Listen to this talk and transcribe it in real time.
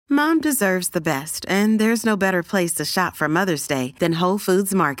Mom deserves the best, and there's no better place to shop for Mother's Day than Whole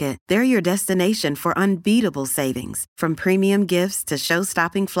Foods Market. They're your destination for unbeatable savings, from premium gifts to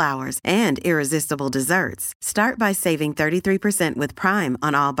show-stopping flowers and irresistible desserts. Start by saving 33% with Prime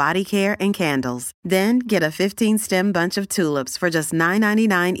on all body care and candles. Then get a 15-stem bunch of tulips for just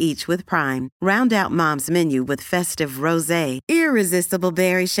 $9.99 each with Prime. Round out Mom's menu with festive rosé, irresistible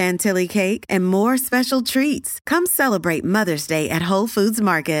berry chantilly cake, and more special treats. Come celebrate Mother's Day at Whole Foods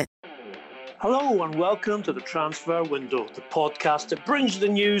Market. Hello and welcome to the Transfer Window, the podcast that brings you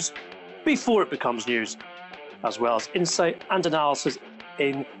the news before it becomes news, as well as insight and analysis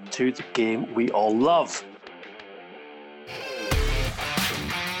into the game we all love.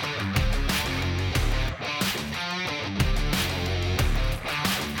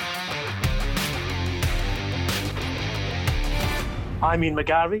 I'm Ian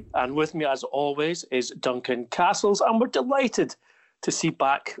McGarry, and with me as always is Duncan Castles, and we're delighted to see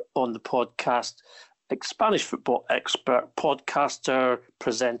back on the podcast Spanish football expert, podcaster,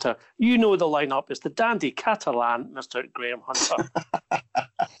 presenter. You know the lineup. It's the dandy Catalan, Mr. Graham Hunter.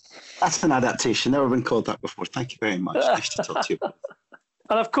 That's an adaptation. Never been called that before. Thank you very much. Nice to talk to you.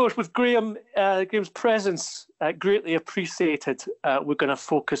 And of course, with Graham's presence greatly appreciated, we're going to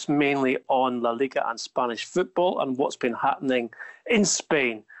focus mainly on La Liga and Spanish football and what's been happening in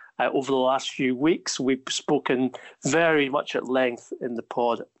Spain. Over the last few weeks, we've spoken very much at length in the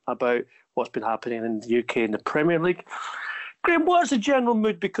pod about what's been happening in the UK in the Premier League. Graham, what's the general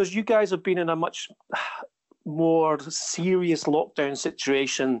mood? Because you guys have been in a much more serious lockdown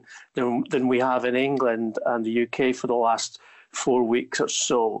situation than we have in England and the UK for the last 4 weeks or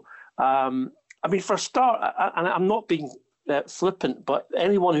so. I mean, for a start, and I'm not being flippant, but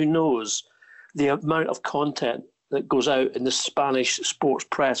anyone who knows the amount of content that goes out in the Spanish sports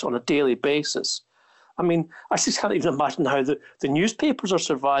press on a daily basis. I mean, I just can't even imagine how the newspapers are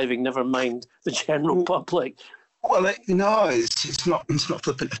surviving, never mind the general public. Well, it's not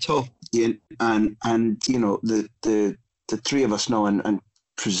flippant at all, Ian. And you know, the three of us know, and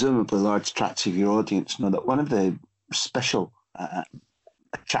presumably large tracts of your audience know, that one of the special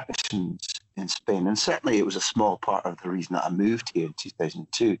attractions in Spain, and certainly it was a small part of the reason that I moved here in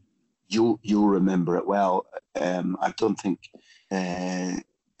 2002. You'll remember it well. I don't think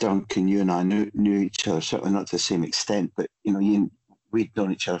Duncan, you and I knew each other, certainly not to the same extent, but you know, Ian, we'd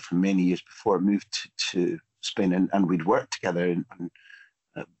known each other for many years before I moved to Spain, and we'd worked together on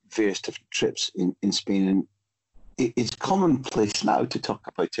various different trips in Spain. And it's commonplace now to talk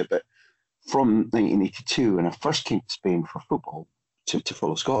about it, but from 1982, when I first came to Spain for football to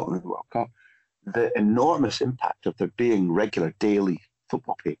follow Scotland in the World Cup, the enormous impact of there being regular daily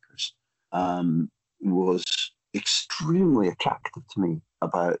football papers was extremely attractive to me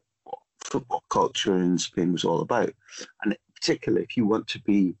about what football culture in Spain was all about. And particularly if you want to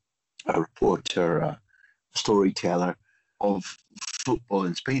be a reporter, a storyteller of football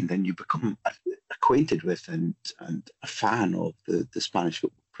in Spain, then you become acquainted with and a fan of the Spanish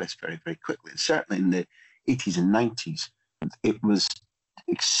football press very, very quickly. And certainly in the 80s and 90s, it was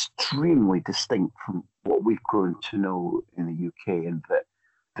extremely distinct from what we've grown to know in the UK, in that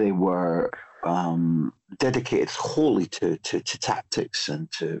they were dedicated wholly to tactics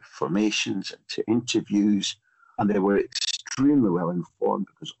and to formations and to interviews, and they were extremely well informed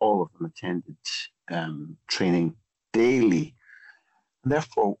because all of them attended training daily. And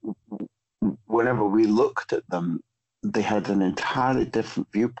therefore, whenever we looked at them, they had an entirely different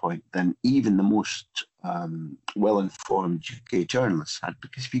viewpoint than even the most well-informed UK journalists had.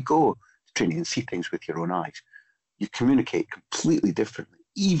 Because if you go to training and see things with your own eyes, you communicate completely differently,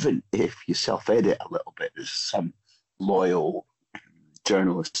 even if you self-edit a little bit, as some loyal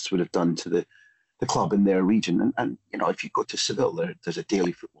journalists would have done to the club in their region. And you know, if you go to Seville, there's a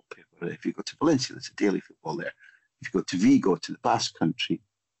daily football paper. If you go to Valencia, there's a daily football there. If you go to Vigo, to the Basque Country,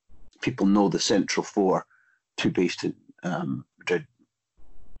 people know the Central Four, two based in Madrid,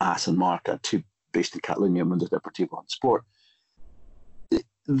 AS and Marca, two based in Catalonia, Mundo Deportivo and Sport.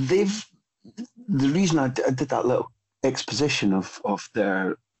 The reason I did that little exposition of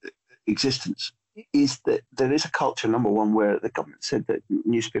their existence is that there is a culture, number one, where the government said that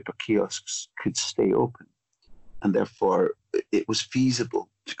newspaper kiosks could stay open, and therefore it was feasible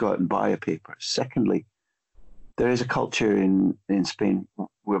to go out and buy a paper. Secondly, there is a culture in Spain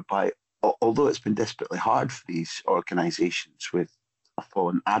whereby, although it's been desperately hard for these organisations, with a fall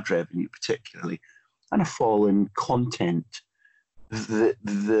in ad revenue particularly, and a fall in content,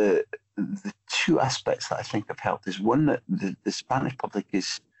 the two aspects that I think have helped is, one, that the Spanish public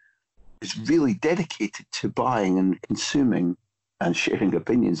is really dedicated to buying and consuming and sharing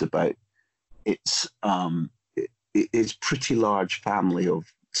opinions about its pretty large family of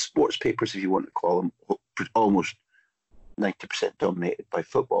sports papers, if you want to call them, almost 90% dominated by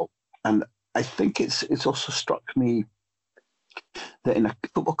football. And I think it's also struck me that in a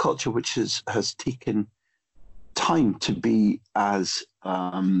football culture which has taken time to be as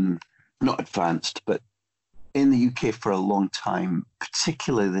not advanced, but in the UK for a long time,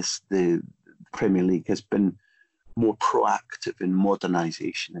 particularly the Premier League has been more proactive in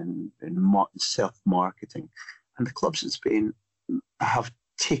modernisation and self-marketing. And the clubs in Spain have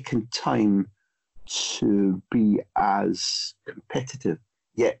taken time to be as competitive.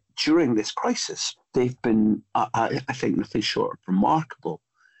 Yet during this crisis, they've been, I think, nothing short of remarkable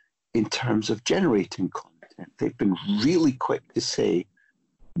in terms of generating content. They've been really quick to say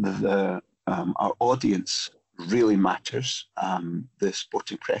that our audience really matters, the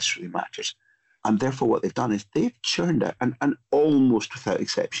sporting press really matters. And therefore what they've done is they've churned out, and almost without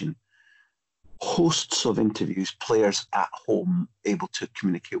exception, hosts of interviews, players at home able to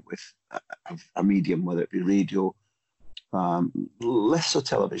communicate with a medium, whether it be radio, less so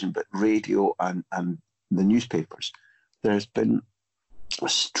television, but radio and the newspapers. There's been a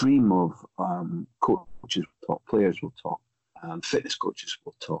stream of coaches will talk, players will talk, fitness coaches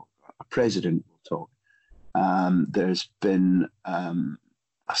will talk, a president will talk. There's been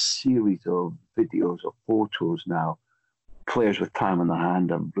a series of videos or photos now. Players with time on their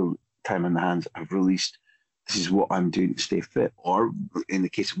hands have released, this is what I'm doing to stay fit. Or in the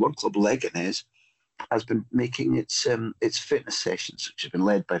case of one club, Leganés has been making its fitness sessions, which have been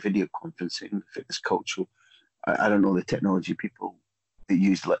led by video conferencing, fitness culture. I don't know the technology people that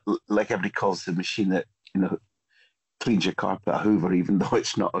use, like everybody calls the machine that cleans your carpet a Hoover, even though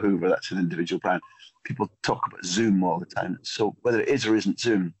it's not a Hoover, that's an individual brand. People talk about Zoom all the time. So whether it is or isn't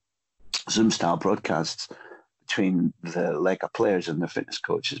Zoom style broadcasts between the Lega players and the fitness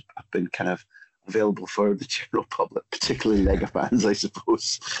coaches have been kind of available for the general public, particularly Lega fans, I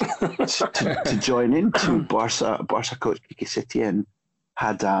suppose, to join into. Barca coach Quique Setién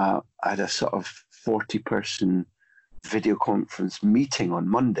had a sort of 40-person video conference meeting on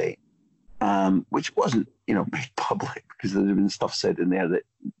Monday, which wasn't made public because there had been stuff said in there that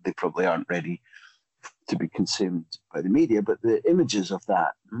they probably aren't ready to be consumed by the media. But the images of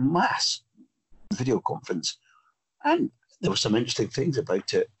that mass video conference, and there were some interesting things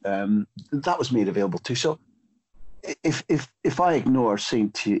about it, that was made available too. So if I ignore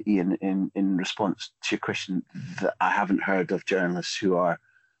saying to you, Ian, in response to your question, that I haven't heard of journalists who are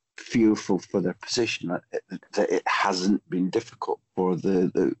fearful for their position, that it hasn't been difficult for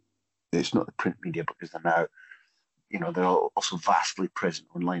it's not the print media, because they're now, they're also vastly present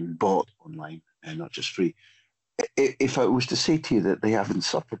online, bought online, and not just free. If I was to say to you that they haven't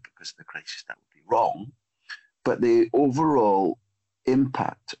suffered because of the crisis, that would be wrong. But the overall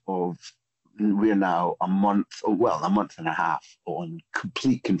impact of, we're now a month and a half on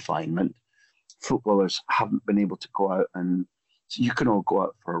complete confinement. Footballers haven't been able to go out, and so you can all go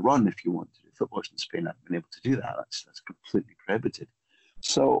out for a run if you want to. Footballers in Spain haven't been able to do that. That's completely prohibited.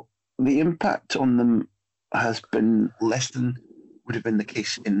 So the impact on them has been less than would have been the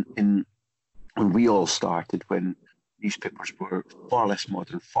case in when we all started, when newspapers were far less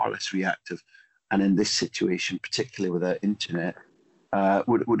modern, far less reactive, and in this situation, particularly without internet,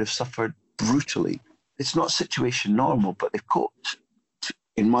 would have suffered brutally. It's not situation normal, but they've coped,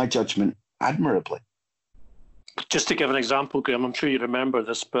 in my judgment, admirably. Just to give an example, Graham, I'm sure you remember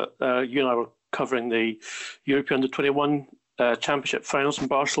this, but you and I were covering the European Under-21 Championship finals in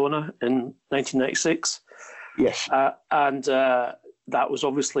Barcelona in 1996. Yes. And that was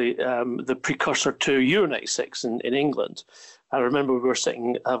obviously the precursor to Euro 96 in England. I remember we were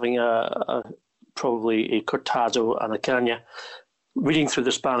sitting having probably a cortado and a caña, reading through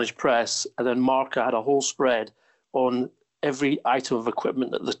the Spanish press, and then Marca had a whole spread on every item of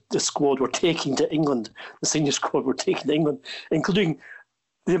equipment that the squad were taking to England, the senior squad were taking to England, including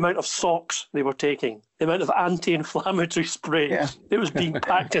the amount of socks they were taking, the amount of anti-inflammatory spray that was being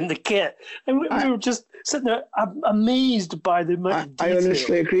packed in the kit. And we were just sitting there amazed by the amount of detail. I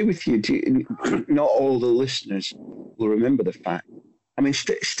honestly agree with you. Not all the listeners will remember the fact. I mean,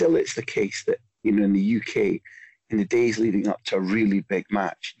 still it's the case that, in the UK, in the days leading up to a really big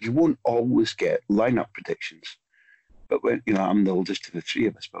match, you won't always get lineup predictions. But when, I'm the oldest of the three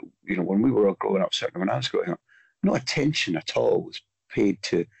of us, but, when we were all growing up, certainly when I was growing up, no attention at all was paid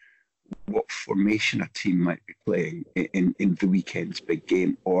to what formation a team might be playing in the weekend's big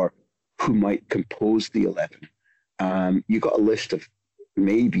game, or who might compose the 11. You got a list of,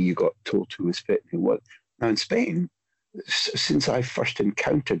 maybe you got told who was fit and who wasn't. Now in Spain, since I first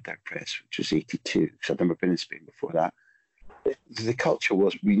encountered their press, which was 82, because I'd never been in Spain before that, the culture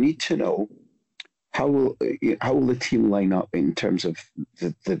was, we need to know how will the team line up in terms of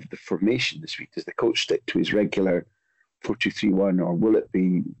the formation this week? Does the coach stick to his regular 4-2-3-1, or will it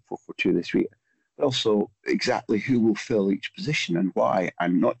be 4-4-2 this week? But also, exactly who will fill each position and why,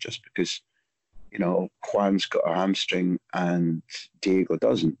 and not just because Juan's got a hamstring and Diego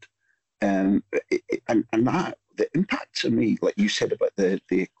doesn't. And that, the impact to me, like you said about the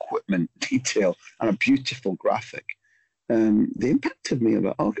equipment detail and a beautiful graphic, the impact to me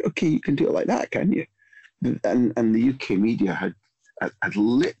about, okay, you can do it like that, can you? And the UK media had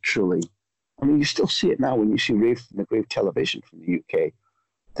literally, I mean, you still see it now when you see Rave from the Grave television from the UK.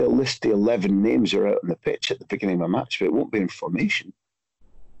 They'll list the 11 names that are out on the pitch at the beginning of a match, but it won't be in formation.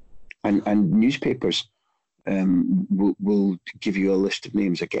 And newspapers will give you a list of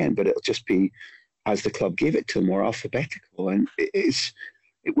names again, but it'll just be as the club gave it to them, or alphabetical. And it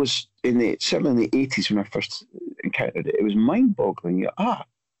was certainly in the 80s when I first encountered it. It was mind-boggling.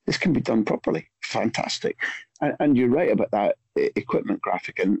 This can be done properly. Fantastic. And you're right about that equipment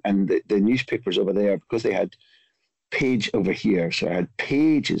graphic and the newspapers over there, because they had page over here, so I had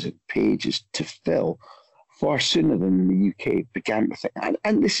pages and pages to fill far sooner than the UK began to think.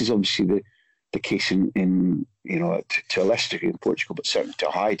 And this is obviously the case in to a lesser degree in Portugal, but certainly to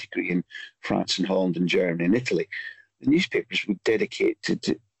a high degree in France and Holland and Germany and Italy. The newspapers would dedicate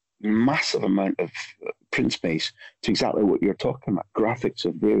to massive amount of print space to exactly what you're talking about, graphics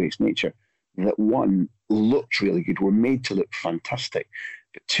of various nature that, one, looked really good, were made to look fantastic,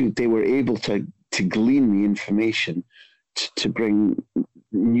 but two, they were able to glean the information to bring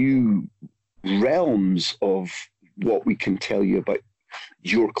new realms of what we can tell you about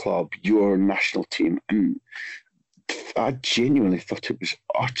your club, your national team. And I genuinely thought it was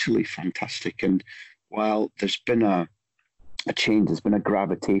utterly fantastic. And while there's been a change, there's been a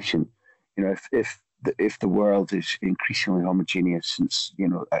gravitation, if the world is increasingly homogeneous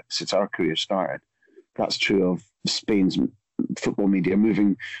since our career started, that's true of Spain's football media,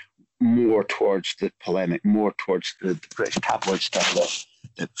 moving more towards the polemic, more towards the British tabloid stuff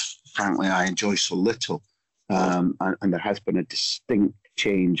that frankly I enjoy so little. And there has been a distinct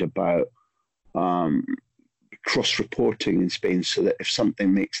change about cross-reporting in Spain, so that if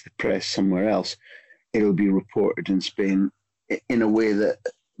something makes the press somewhere else, it'll be reported in Spain in a way that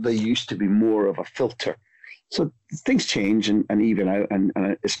there used to be more of a filter. So things change and even out, and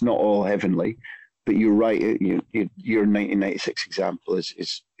it's not all heavenly. But you're right. Your 1996 example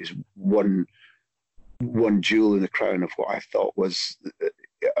is one jewel in the crown of what I thought was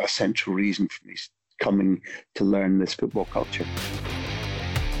a central reason for me coming to learn this football culture.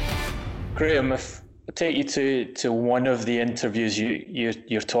 Graham, if I take you to one of the interviews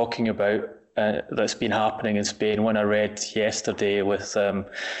you're talking about that's been happening in Spain, one I read yesterday with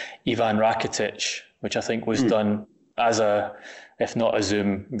Ivan Rakitic, which I think was done as if not a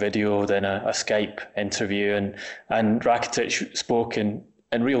Zoom video, then a Skype interview. And Rakitic spoke in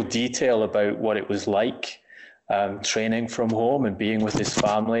real detail about what it was like training from home and being with his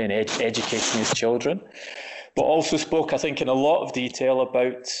family and educating his children. But also spoke, I think, in a lot of detail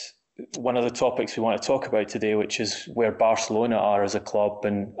about one of the topics we want to talk about today, which is where Barcelona are as a club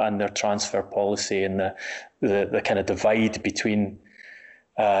and their transfer policy and the kind of divide between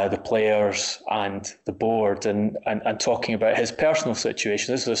the players and the board, and talking about his personal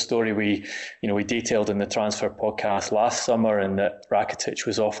situation. This is a story we detailed in the transfer podcast last summer, and that Rakitic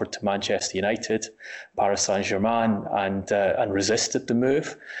was offered to Manchester United, Paris Saint-Germain, and resisted the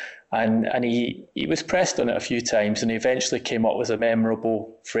move. And he was pressed on it a few times, and he eventually came up with a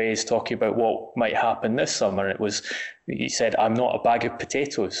memorable phrase talking about what might happen this summer. He said, "I'm not a bag of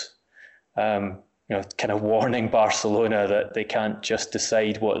potatoes." Kind of warning Barcelona that they can't just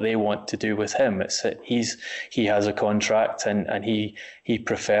decide what they want to do with him. It's that he has a contract and he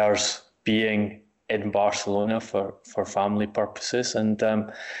prefers being in Barcelona for family purposes. And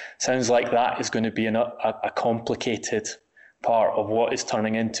sounds like that is going to be a complicated part of what is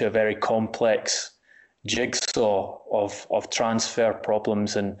turning into a very complex jigsaw of transfer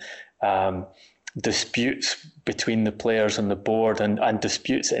problems and disputes between the players and the board, and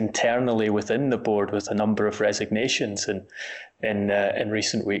disputes internally within the board, with a number of resignations in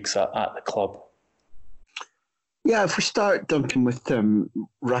recent weeks at the club. Yeah, if we start, Duncan, with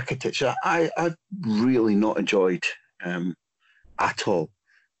Rakitic, I've really not enjoyed at all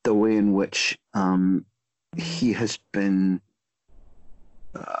the way in which he has been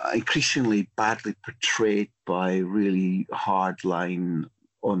increasingly badly portrayed by really hardline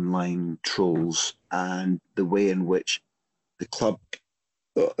online trolls, and the way in which the club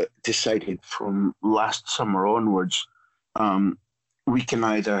decided from last summer onwards, we can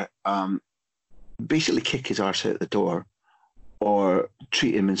either basically kick his arse out the door or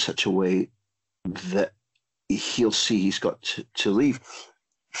treat him in such a way that he'll see he's got to leave.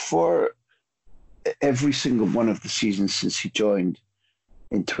 For every single one of the seasons since he joined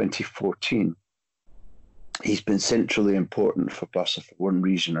in 2014, he's been centrally important for Barca for one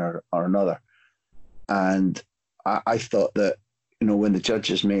reason or another. And I thought that, when the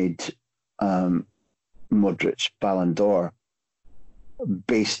judges made Modric Ballon d'Or,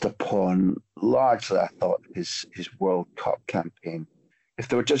 based upon largely, I thought, his World Cup campaign. If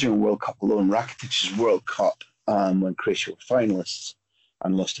they were judging World Cup alone, Rakitic's World Cup, when Croatia were finalists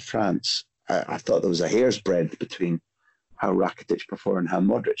and lost to France, I thought there was a hair's breadth between how Rakitic performed and how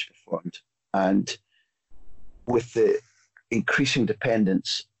Modric performed. And with the increasing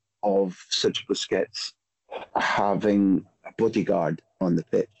dependence of Sergio Busquets having a bodyguard on the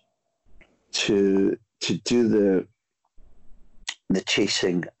pitch to do the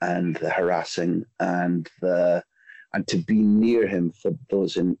chasing and the harassing and to be near him for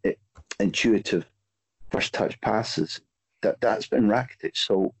those intuitive first touch passes, that's been Rakitic.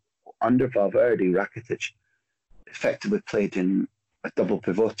 So under Valverde, Rakitic effectively played in a double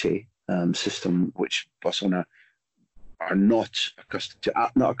pivote system, which Barcelona are not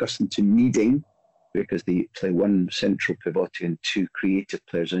accustomed to needing, because they play one central pivot and two creative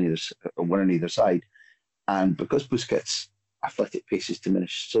players one on either side. And because Busquets' athletic pace is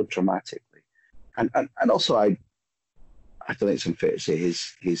diminished so dramatically, and also I don't think it's unfair to say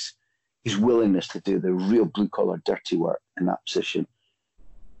his willingness to do the real blue collar dirty work in that position,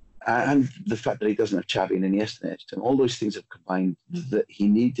 and the fact that he doesn't have Xavi and Iniesta next to him, all those things have combined that he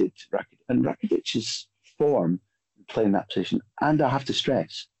needed Rakitic. And Rakitic's form in playing that position, and I have to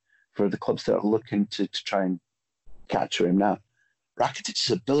stress, for the clubs that are looking to try and capture him now, Rakitic's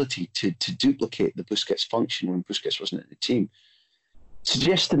ability to duplicate the Busquets function when Busquets wasn't in the team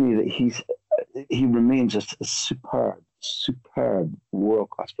suggests to me that he remains a superb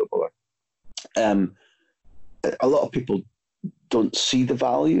world-class footballer. A lot of people don't see the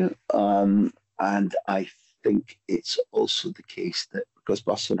value, and I think it's also the case that because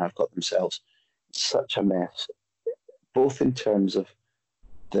Barcelona have got themselves such a mess, both in terms of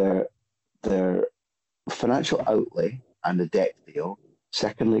their financial outlay and the debt deal,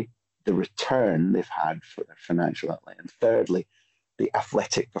 secondly, the return they've had for their financial outlay, and thirdly, the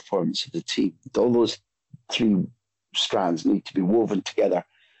athletic performance of the team. All those three strands need to be woven together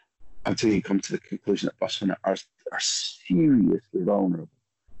until you come to the conclusion that Barcelona are seriously vulnerable.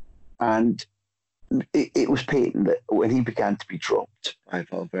 And it was patent that when he began to be dropped by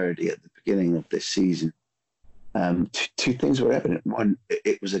Valverde at the beginning of this season, two things were evident. One,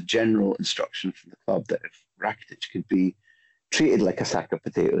 it was a general instruction from the club that if Rakitic could be treated like a sack of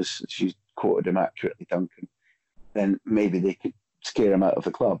potatoes, as you quoted him accurately, Duncan, then maybe they could scare him out of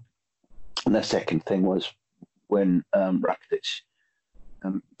the club. And the second thing was when Rakitic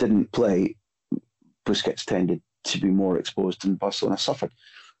didn't play, Busquets tended to be more exposed and Barcelona suffered.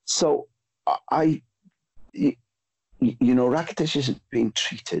 So Rakitic isn't being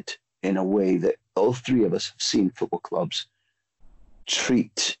treated in a way that all three of us have seen football clubs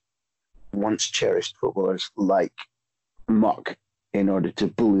treat once cherished footballers like muck in order to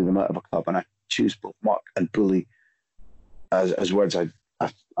bully them out of a club. And I choose both muck and bully as words I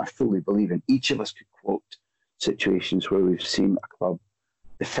fully believe in. Each of us could quote situations where we've seen a club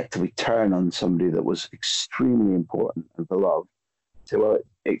effectively turn on somebody that was extremely important and beloved. Say, well,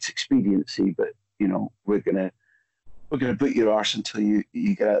 it's expediency, but we're gonna boot your arse until you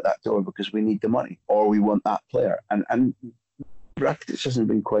get out that door because we need the money or we want that player. And Rakitic hasn't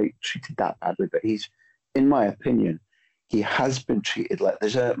been quite treated that badly, but he's, in my opinion, he has been treated like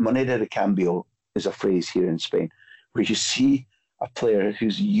there's a moneda de cambio is a phrase here in Spain where you see a player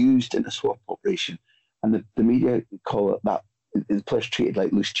who's used in a swap operation and the media call it that the player's treated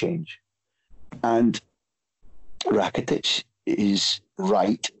like loose change. And Rakitic is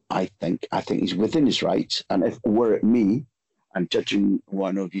right, I think. I think he's within his rights. And if were it me, and judging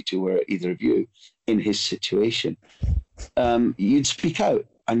one of you two or either of you in his situation, you'd speak out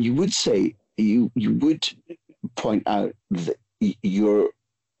and you would say, you would point out that you're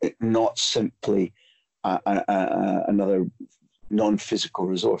not simply another non-physical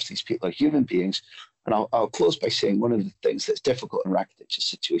resource. These people are human beings. And I'll close by saying one of the things that's difficult in Rakitic's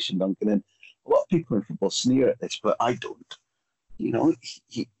situation, Duncan, and a lot of people in football sneer at this, but I don't.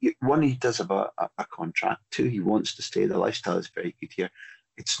 One, he does have a contract. Two, he wants to stay. The lifestyle is very good here.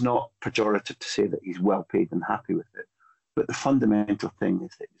 It's not pejorative to say that he's well paid and happy with it. But the fundamental thing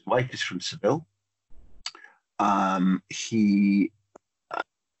is that his wife is from Seville. He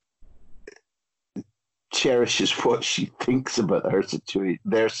cherishes what she thinks about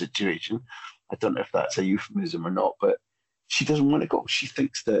their situation. I don't know if that's a euphemism or not, but she doesn't want to go. She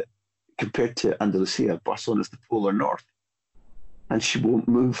thinks that compared to Andalusia, Barcelona's the polar north, and she won't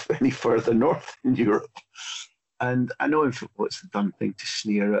move any further north in Europe. And I know in football it's the done thing to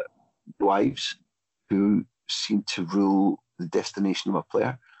sneer at wives who seem to rule the destination of a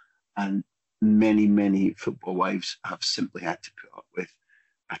player, and many football wives have simply had to put up with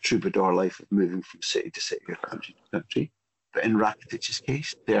a troubadour life of moving from city to city or country to country. But in Rakitic's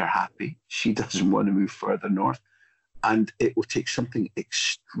case, they're happy. She doesn't want to move further north. And it will take something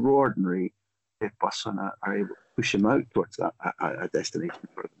extraordinary if Barcelona are able to push him out towards a destination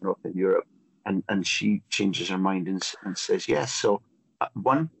further north in Europe. And she changes her mind and says yes. So,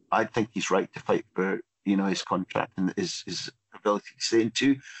 one, I think he's right to fight for his contract and his ability to stay. And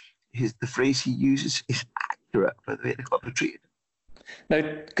two, the phrase he uses is accurate for the way the club are treated. Now,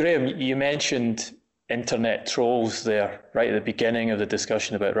 Graham, you mentioned internet trolls there right at the beginning of the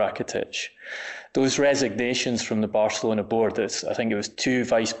discussion about Rakitic. Those resignations from the Barcelona board, I think it was 2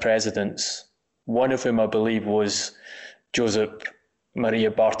 vice presidents, one of whom I believe was Josep Maria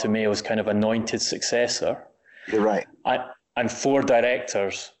Bartomeu's kind of anointed successor. You're right. And 4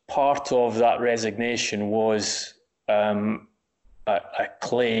 directors. Part of that resignation was a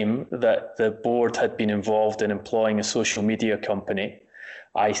claim that the board had been involved in employing a social media company,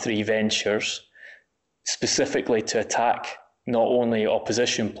 i3 Ventures, specifically to attack not only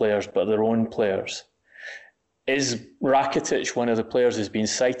opposition players but their own players. Is Rakitic one of the players who's been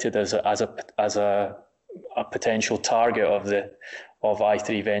cited as a potential target of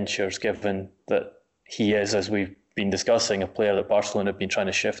i3 Ventures, given that he is, as we've been discussing, a player that Barcelona have been trying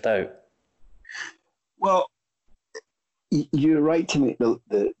to shift out? Well, you're right to make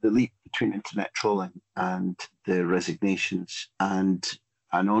the leap between internet trolling and the resignations and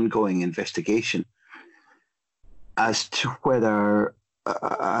an ongoing investigation as to whether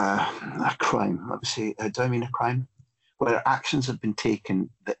a crime, obviously, do I mean a crime? Whether actions have been taken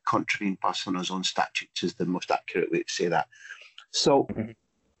that contravene Barcelona's own statutes is the most accurate way to say that. So,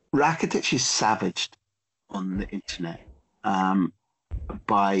 Rakitic is savaged on the internet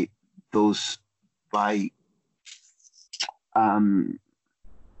by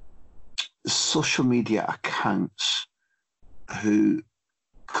social media accounts who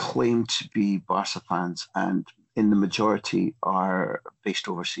claim to be Barca fans and in the majority are based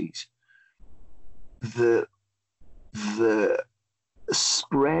overseas. The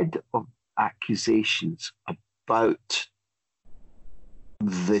spread of accusations about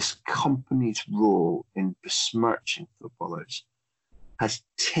this company's role in besmirching footballers has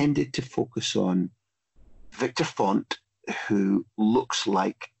tended to focus on Victor Font, who looks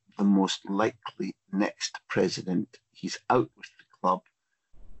like the most likely next president. He's out with the club,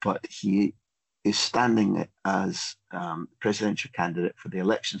 but he is standing as presidential candidate for the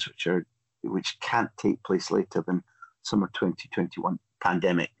elections, which can't take place later than summer 2021,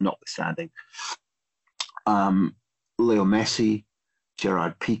 pandemic notwithstanding. Leo Messi,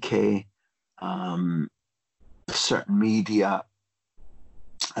 Gerard Piqué, certain media,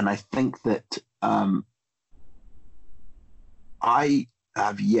 and I think that I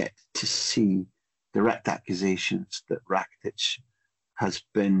have yet to see direct accusations that Rakitic has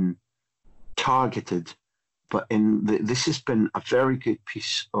been targeted, but this has been a very good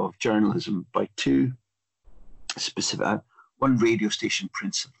piece of journalism by 2 specific, one radio station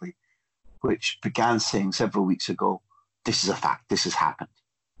principally, which began saying several weeks ago, this is a fact, this has happened.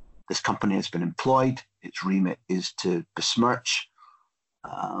 This company has been employed, its remit is to besmirch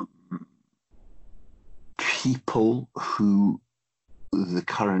people who the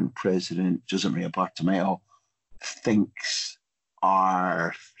current president, Jose Maria Bartomeu, thinks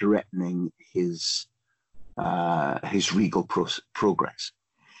are threatening his regal progress.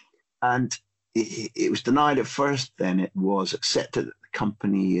 And it was denied at first, then it was accepted that the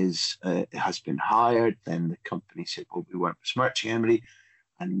company has been hired, then the company said, well, we weren't besmirching anybody,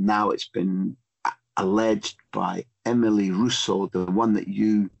 and now it's been alleged by Emily Russo, the one that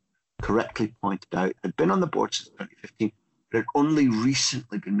you correctly pointed out, had been on the board since 2015, but had only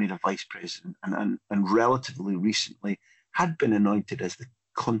recently been made a vice president and relatively recently had been anointed as the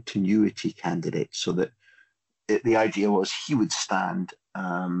continuity candidate, so that the idea was he would stand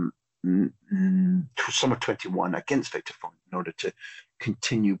summer 21 against Victor Font in order to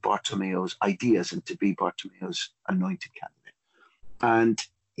continue Bartomeu's ideas and to be Bartomeu's anointed candidate. And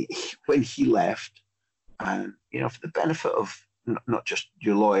when he left, and for the benefit of not just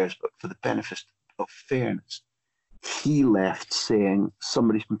your lawyers, but for the benefit of fairness, he left saying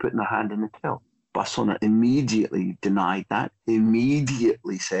somebody's been putting their hand in the till. Barcelona immediately denied that,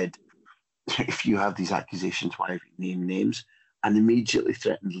 immediately said, if you have these accusations, why have you named names? And immediately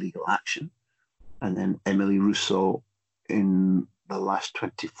threatened legal action. And then Emily Russo, in the last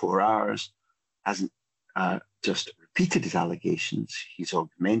 24 hours hasn't just repeated his allegations, he's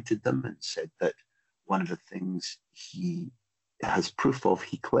augmented them and said that one of the things he has proof of,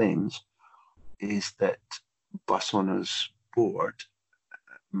 he claims, is that Barcelona's board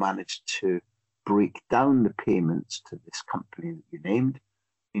managed to break down the payments to this company that you named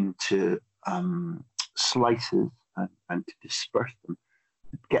into slices and to disperse them,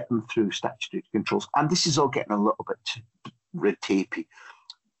 get them through statutory controls. And this is all getting a little bit too red tapey.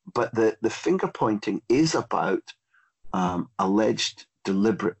 But the finger pointing is about alleged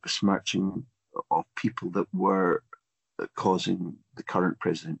deliberate besmirching of people that were causing the current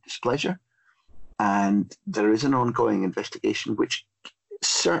president displeasure. And there is an ongoing investigation which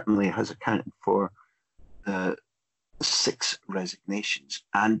certainly has accounted for the 6 resignations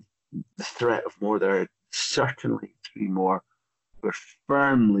and the threat of more. There are certainly 3 more who are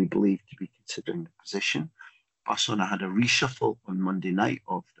firmly believed to be considering the position. Barcelona had a reshuffle on Monday night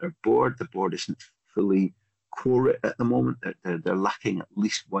of their board. The board isn't fully quorate at the moment. They're lacking at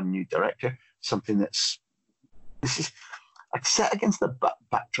least one new director, something this is set against the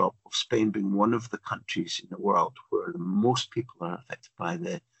backdrop of Spain being one of the countries in the world where the most people are affected by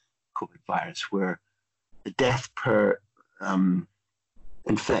the COVID virus, where the death per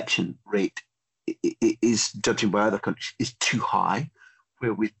infection rate is, judging by other countries, is too high,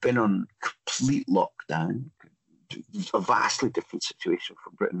 where we've been on complete lockdown, a vastly different situation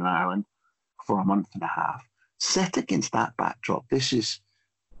from Britain and Ireland for a month and a half. Set against that backdrop, this is,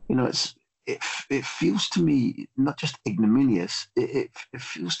 it feels to me not just ignominious, it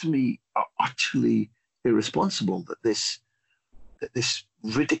feels to me utterly irresponsible that this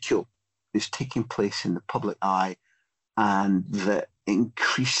ridicule is taking place in the public eye, and that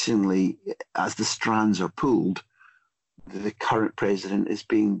increasingly, as the strands are pulled, the current president is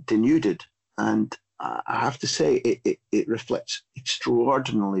being denuded. And I have to say, it reflects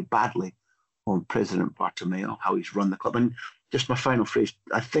extraordinarily badly on President Bartomeu, how he's run the club. And just my final phrase,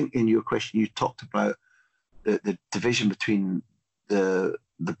 I think in your question you talked about the division between the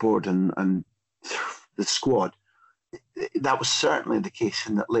board and the squad. That was certainly the case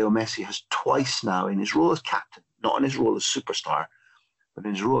in that Leo Messi has twice now, in his role as captain, not in his role as superstar, but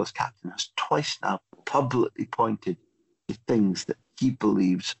in his role as captain, has twice now publicly pointed to things that he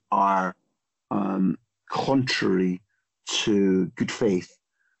believes are contrary to good faith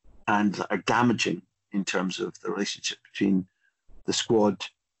and that are damaging in terms of the relationship between the squad,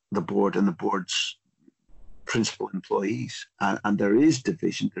 the board, and the board's principal employees. And there is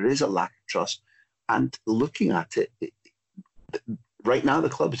division, there is a lack of trust. And looking at it, right now the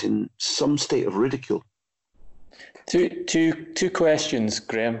club is in some state of ridicule. Two questions,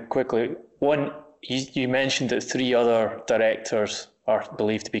 Graham, quickly. One, you mentioned that 3 other directors are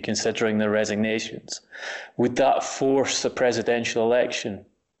believed to be considering their resignations. Would that force a presidential election,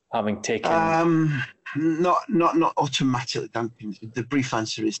 having taken... Not automatically, Duncan. The brief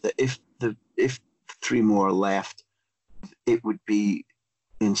answer is that if 3 more left, it would be,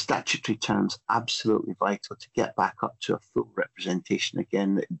 in statutory terms, absolutely vital to get back up to a full representation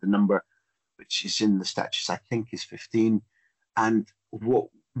again. The number which is in the statutes, I think, is 15. And what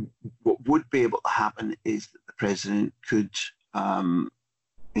would be able to happen is that the president could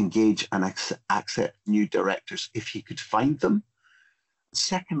engage and accept new directors if he could find them.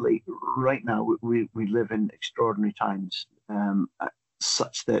 Secondly, right now we live in extraordinary times,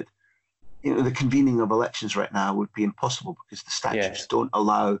 such that the convening of elections right now would be impossible because the statutes don't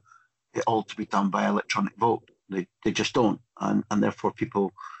allow it all to be done by electronic vote. They just don't, and therefore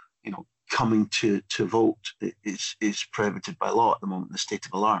people, coming to vote is prohibited by law at the moment, the state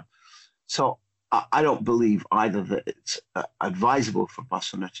of alarm. So I don't believe either that it's advisable for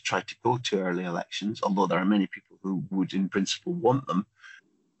Barcelona to try to go to early elections, although there are many people who would in principle want them.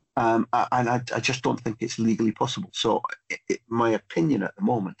 And I just don't think it's legally possible. So my opinion at the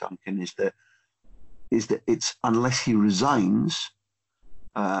moment, Duncan, is that it's, unless he resigns,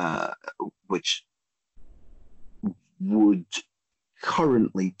 which would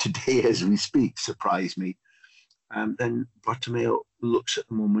currently, today as we speak, surprise me, then Bartomeu looks at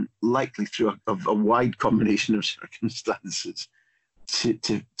the moment likely through a wide combination of circumstances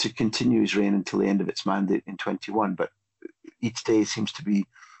to continue his reign until the end of its mandate in 21. But each day seems to be,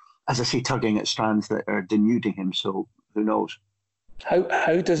 as I say, tugging at strands that are denuding him. So who knows?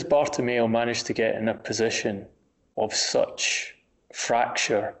 How does Bartomeu manage to get in a position of such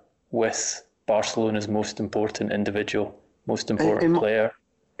fracture with Barcelona's most important individual, most important player?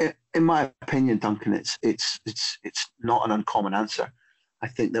 In my opinion, Duncan, it's not an uncommon answer. I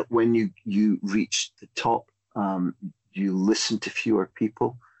think that when you reach the top, you listen to fewer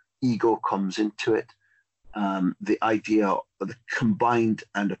people. Ego comes into it. the idea of the combined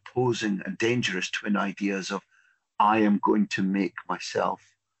and opposing and dangerous twin ideas of I am going to make myself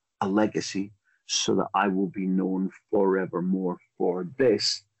a legacy so that I will be known forevermore for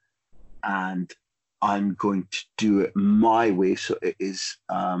this, and I'm going to do it my way, so it is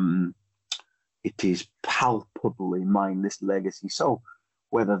palpably mine, this legacy. So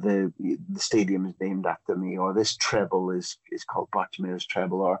whether the stadium is named after me, or this treble is called Bartomeu's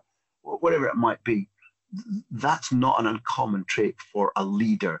treble, or whatever it might be, that's not an uncommon trait for a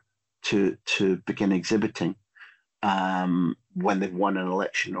leader to begin exhibiting when they've won an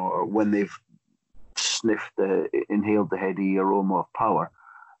election, or when they've inhaled the heady aroma of power.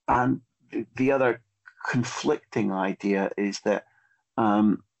 And the other conflicting idea is that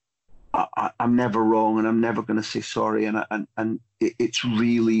I'm never wrong, and I'm never going to say sorry, and it's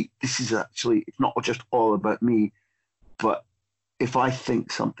really, this is actually, it's not just all about me, but if I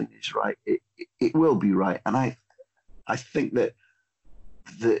think something is right, it will be right. And I think that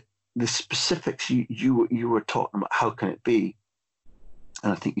the specifics you were talking about, how can it be?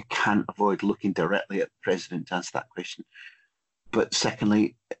 And I think you can't avoid looking directly at the president to answer that question. But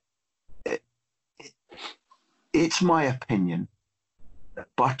secondly, it's my opinion that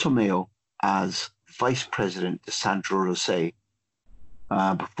Bartomeu, as vice president to Sandro Rosé,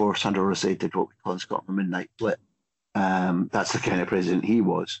 before Sandro Rosé did what we call in Scotland a midnight blip, that's the kind of president he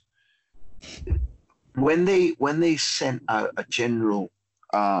was. When they sent out a general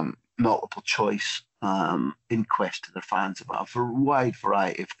multiple choice inquest to their fans about a wide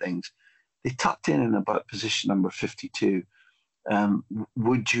variety of things, they tucked in about position number 52.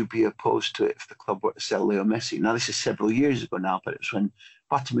 Would you be opposed to it if the club were to sell Leo Messi? Now, this is several years ago now, but it was when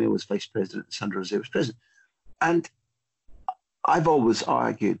Bartomeu was vice president and Sandro Rosé was president. And I've always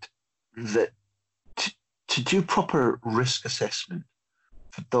argued that to do proper risk assessment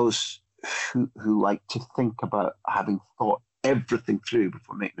for those who like to think about having thought everything through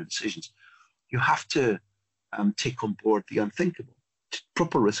before making the decisions, you have to take on board the unthinkable.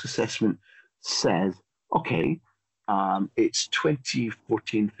 Proper risk assessment says, okay, it's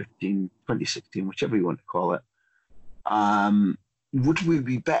 2014, 15, 2016, whichever you want to call it. Would we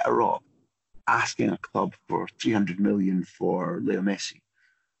be better off asking a club for 300 million for Leo Messi?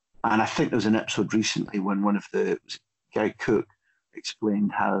 And I think there was an episode recently when Gary Cook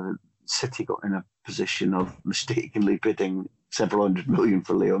explained how City got in a position of mistakenly bidding several hundred million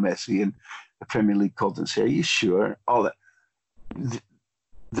for Leo Messi, and the Premier League called and said, "Are you sure?" All that.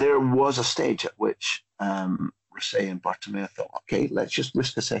 There was a stage at which Rosé and Bartomeu thought, okay, let's just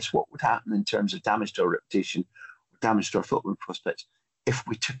risk assess what would happen in terms of damage to our reputation, or damage to our footballing prospects if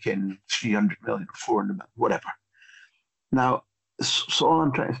we took in 300 million or 400 million, whatever. Now, so all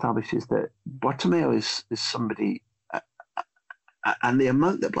I'm trying to establish is that Bartomeu is somebody, and the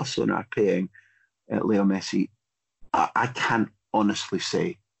amount that Barcelona are paying Leo Messi, I can't honestly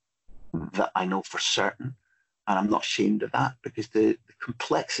say that I know for certain, and I'm not ashamed of that, because the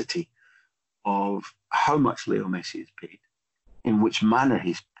complexity of how much Leo Messi is paid, in which manner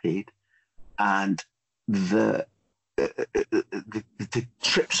he's paid, and the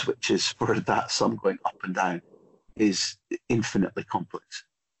trip switches for that sum going up and down is infinitely complex.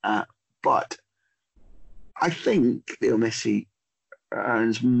 But I think Leo Messi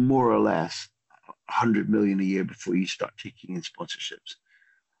earns more or less 100 million a year before you start taking in sponsorships.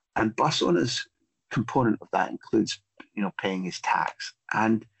 And Barcelona's component of that includes, paying his tax.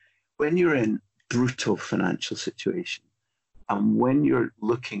 And when you're in brutal financial situation, and when you're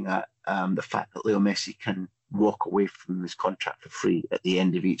looking at the fact that Leo Messi can walk away from his contract for free at the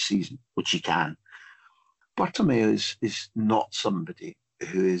end of each season, which he can, Bartomeu is not somebody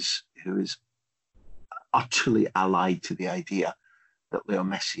who is utterly allied to the idea that Leo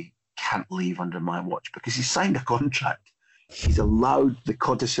Messi can't leave under my watch, because he signed a contract. He's allowed the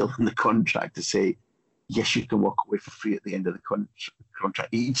codicil in the contract to say, yes, you can walk away for free at the end of the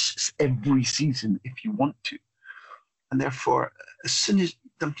contract every season if you want to. And therefore, as soon as,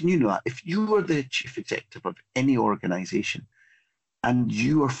 Duncan, you know that, if you were the chief executive of any organisation and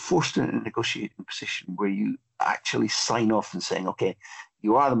you are forced in a negotiating position where you actually sign off and saying, okay,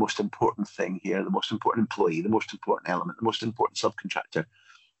 you are the most important thing here, the most important employee, the most important element, the most important subcontractor,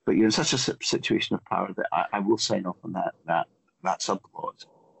 but you're in such a situation of power that I will sign off on that subclause.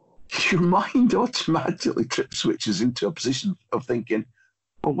 Your mind automatically trip switches into a position of thinking,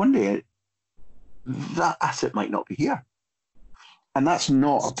 well, one day that asset might not be here. And that's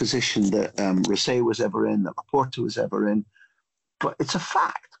not a position that Rosé was ever in, that Laporta was ever in, but it's a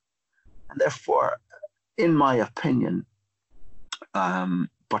fact. And therefore, in my opinion,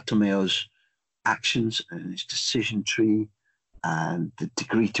 Bartomeu's actions and his decision tree and the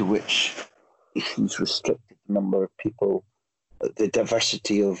degree to which he's restricted the number of people, the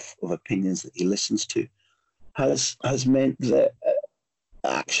diversity of opinions that he listens to, has meant that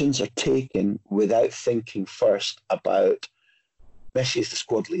actions are taken without thinking first about Messi is the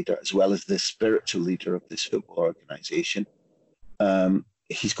squad leader as well as the spiritual leader of this football organisation.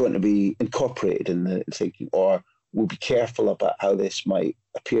 He's going to be incorporated in the thinking, or we'll be careful about how this might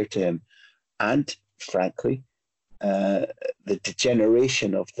appear to him. And frankly, the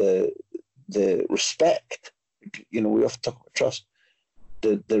degeneration of the respect. We often talk about trust.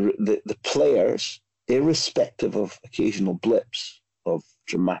 The players, irrespective of occasional blips of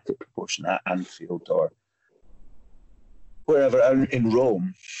dramatic proportion at Anfield or wherever in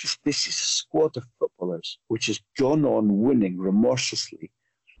Rome, this is a squad of footballers which has gone on winning remorselessly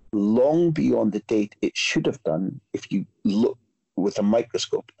long beyond the date it should have done if you look with a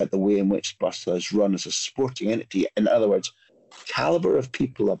microscope at the way in which Barca is run as a sporting entity. In other words, calibre of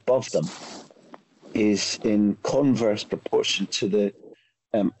people above them is in converse proportion to the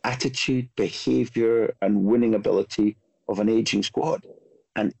attitude, behaviour and winning ability of an ageing squad.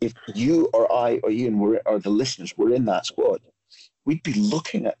 And if you or I or Ian or the listeners were in that squad, we'd be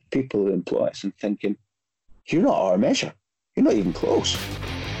looking at the people who employ us and thinking, you're not our measure. You're not even close.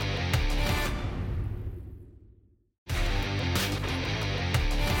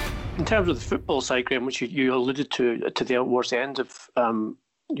 In terms of the football side, Graham, which you alluded to towards the end of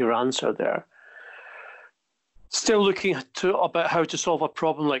your answer there, still looking about how to solve a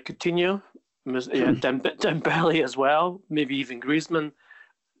problem like Coutinho, Dembele as well, maybe even Griezmann.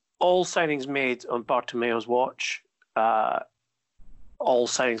 All signings made on Bartomeu's watch, all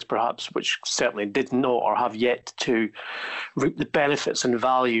signings perhaps which certainly did not or have yet to reap the benefits and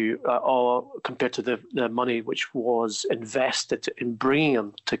value compared to the money which was invested in bringing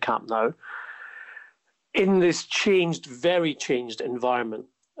them to Camp Nou. In this very changed environment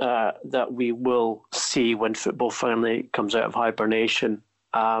that we will see when football finally comes out of hibernation,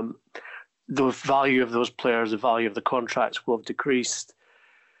 the value of those players, the value of the contracts will have decreased.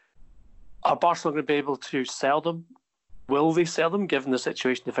 Are Barcelona going to be able to sell them? Will they sell them, given the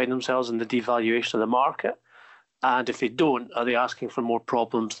situation they find themselves in, the devaluation of the market? And if they don't, are they asking for more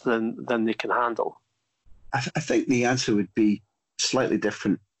problems than they can handle? I think the answer would be slightly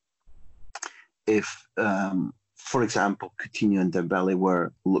different if, for example, Coutinho and Dembele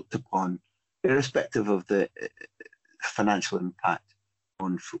were looked upon, irrespective of the financial impact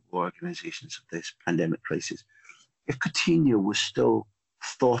on football organisations of this pandemic crisis. If Coutinho was still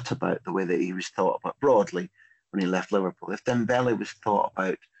thought about the way that he was thought about broadly when he left Liverpool, if Dembele was thought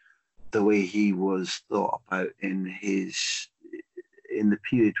about the way he was thought about in the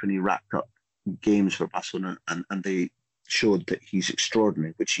period when he racked up games for Barcelona and they showed that he's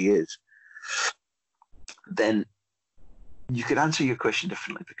extraordinary, which he is, then you could answer your question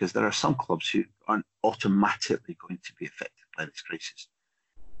differently, because there are some clubs who aren't automatically going to be affected by this crisis.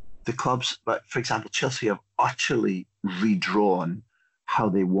 The clubs, but for example, Chelsea have utterly redrawn how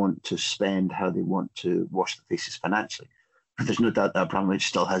they want to spend, how they want to wash their faces financially. But there's no doubt that Abramovich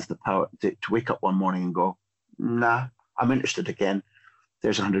still has the power to wake up one morning and go, nah, I'm interested again.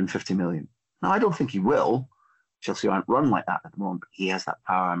 There's 150 million. Now, I don't think he will. Chelsea aren't run like that at the moment, but he has that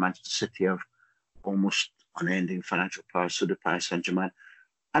power. Manchester City have almost unending financial power, so do Paris Saint-Germain.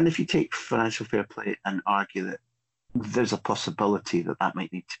 And if you take financial fair play and argue that there's a possibility that that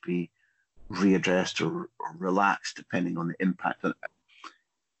might need to be readdressed or relaxed depending on the impact on it.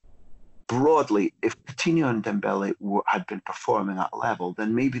 Broadly, if Coutinho and Dembele had been performing at a level,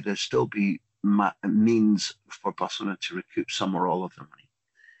 then maybe there'd still be means for Barcelona to recoup some or all of their money.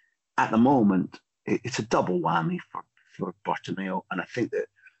 At the moment, it's a double whammy for Bartomeu, and I think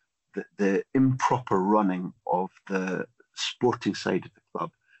that the improper running of the sporting side of the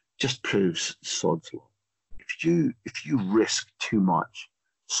club just proves sod's law. If you risk too much,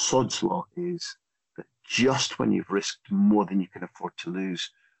 sod's law is that just when you've risked more than you can afford to lose,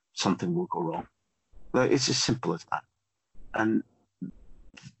 something will go wrong. It's as simple as that. And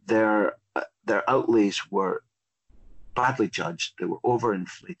their outlays were badly judged. They were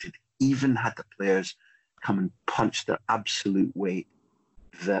overinflated. Even had the players come and punch their absolute weight,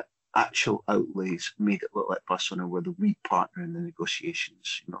 the actual outlays made it look like Barcelona were the weak partner in the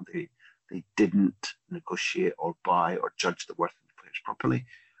negotiations. They didn't negotiate or buy or judge the worth of the players properly.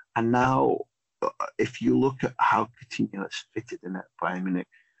 And now, if you look at how Coutinho is fitted in at Bayern Munich,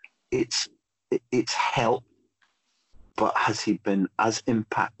 it's helped, but has he been as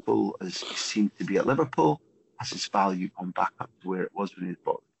impactful as he seemed to be at Liverpool? Has his value gone back up to where it was when he was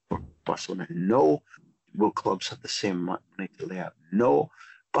bought for Barcelona? No. Will clubs have the same money to lay out? No.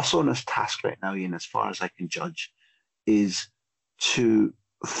 Barcelona's task right now, Ian, as far as I can judge, is to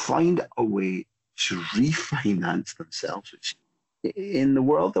find a way to refinance themselves, which in the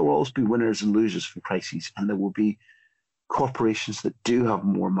world there will always be winners and losers from crises, and there will be corporations that do have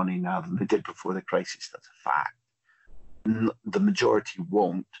more money now than they did before the crisis. That's a fact. The majority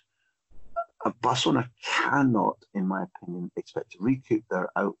won't. Barcelona cannot, in my opinion, expect to recoup their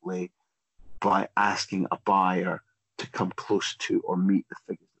outlay by asking a buyer to come close to or meet the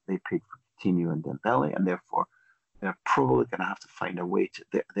figures that they paid for Coutinho and Dembele, and therefore they're probably going to have to find a way to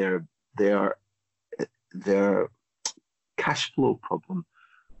their cash flow problem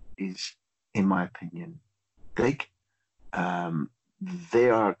is, in my opinion, big. They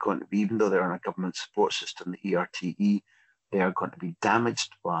are going to be, even though they're in a government support system, the ERTE, they are going to be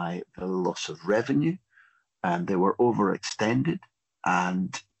damaged by the loss of revenue, and they were overextended,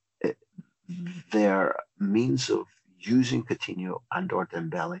 and their means of using Coutinho and or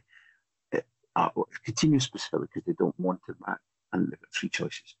Dembele, Coutinho specifically because they don't want him back, and they've got three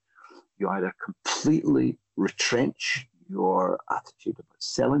choices. You either completely retrench your attitude about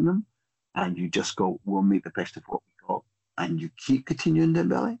selling them, and you just go, we'll make the best of what we got, and you keep Coutinho and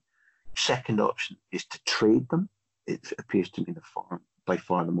Dembele. Second option is to trade them. It appears to me by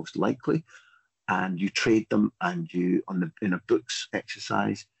far the most likely. And you trade them, and you, in a books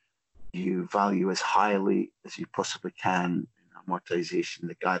exercise, you value as highly as you possibly can in amortization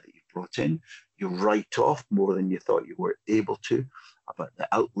the guy that you brought in. You write off more than you thought you were able to about the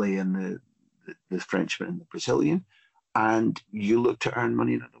outlay in the Frenchman and the Brazilian, and you look to earn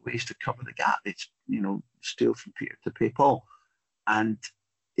money in other ways to cover the gap. It's, steal from Peter to pay Paul. And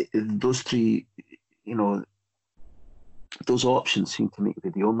those three, those options seem to me to be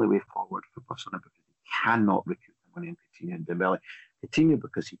the only way forward for Barcelona, because they cannot recoup the money in Coutinho and Dembele. Coutinho,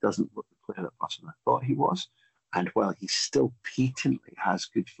 because he doesn't look the player that Barcelona thought he was, and while he still patently has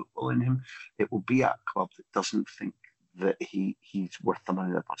good football in him, it will be at a club that doesn't think that he's worth the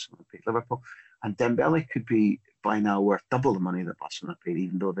money that Barcelona paid Liverpool. And Dembele could be by now worth double the money that Barcelona paid,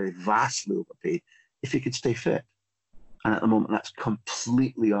 even though they vastly overpaid, if he could stay fit. And at the moment, that's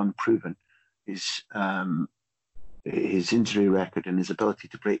completely unproven. His injury record and his ability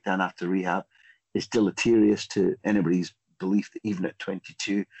to break down after rehab is deleterious to anybody's belief that even at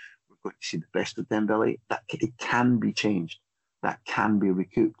 22, we're going to see the best of Dembele. That it can be changed. That can be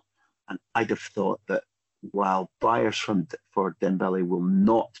recouped. And I'd have thought that while buyers for Dembele will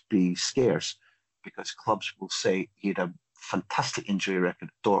not be scarce, because clubs will say he had a fantastic injury record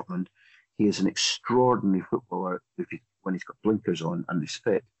at Dortmund, he is an extraordinary footballer when he's got blinkers on and he's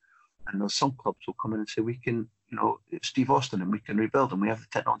fit. And some clubs will come in and say, we can, Steve Austin, and we can rebuild him. We have the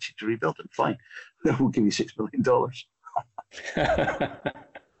technology to rebuild him. Fine. We'll give you $6 million.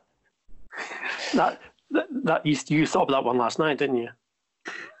 that you thought of that one last night, didn't you?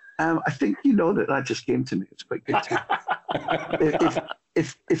 I think that just came to me. It's quite good too.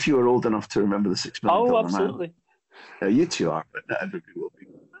 if you are old enough to remember the $6 million Oh, absolutely. Man. You two are, but not everybody will be.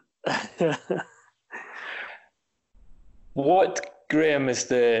 What, Graham, is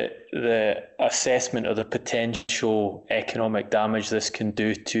the assessment of the potential economic damage this can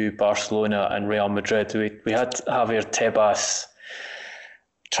do to Barcelona and Real Madrid? We had Javier Tebas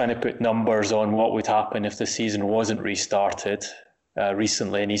trying to put numbers on what would happen if the season wasn't restarted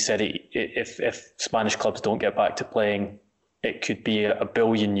recently, and he said if Spanish clubs don't get back to playing, it could be €1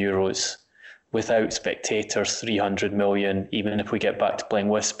 billion. Without spectators, 300 million. Even if we get back to playing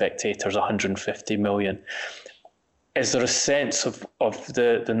with spectators, 150 million. Is there a sense of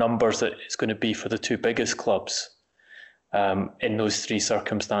the numbers that it's going to be for the two biggest clubs in those three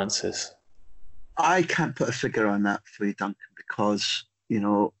circumstances? I can't put a figure on that for you, Duncan, because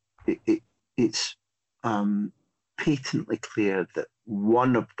it's patently clear that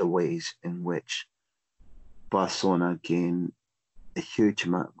one of the ways in which Barcelona gain a huge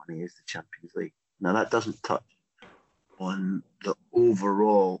amount of money is the Champions League. Now, that doesn't touch on the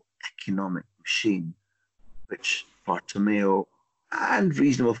overall economic machine, which Bartomeu and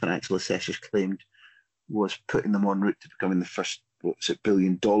reasonable financial assessors claimed was putting them en route to becoming the first, $1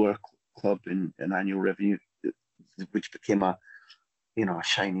 billion club in annual revenue, which became a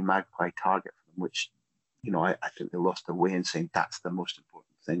shiny magpie target for them, which, I think they lost their way in saying that's the most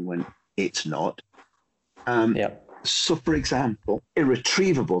important thing when it's not. So, for example,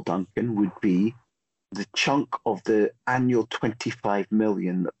 irretrievable, Duncan, would be the chunk of the annual 25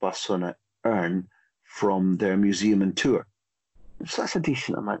 million that Barcelona earn from their museum and tour. So that's a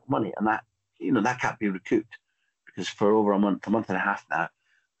decent amount of money, and that can't be recouped because for over a month and a half now,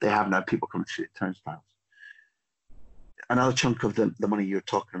 they have now people coming through the turnstiles. Another chunk of the money you're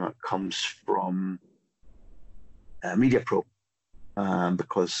talking about comes from MediaPro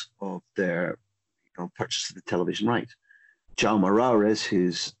because of their purchase of the television rights. Jaume Raures,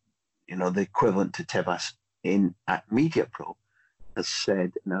 who's the equivalent to Tebas at MediaPro, has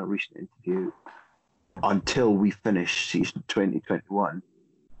said in a recent interview, until we finish season 2021,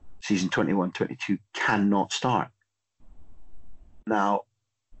 season 21-22 cannot start. Now,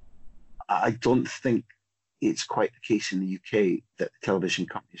 I don't think it's quite the case in the UK that the television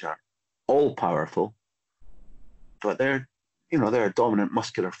companies are all powerful, but they're a dominant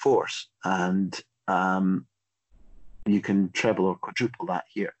muscular force, and you can treble or quadruple that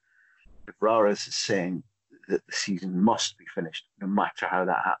here. If Raures is saying that the season must be finished, no matter how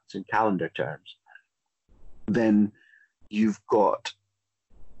that happens in calendar terms, then you've got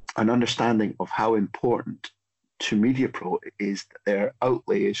an understanding of how important to MediaPro it is that their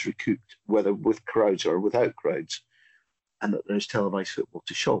outlay is recouped, whether with crowds or without crowds, and that there's televised football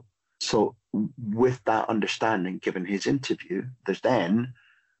to show. So with that understanding, given his interview,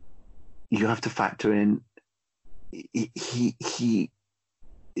 you have to factor in he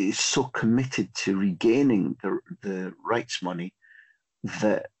is so committed to regaining the rights money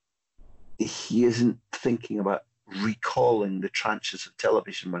that he isn't thinking about recalling the tranches of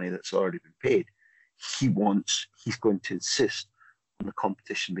television money that's already been paid. He's going to insist on the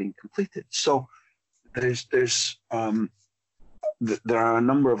competition being completed. So there are a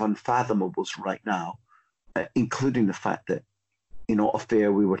number of unfathomable right now, including the fact that, off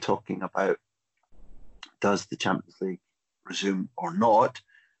air we were talking about, does the Champions League resume or not?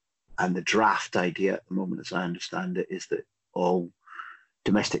 And the draft idea at the moment, as I understand it, is that all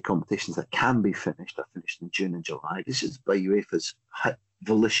domestic competitions that can be finished are finished in June and July. This is by UEFA's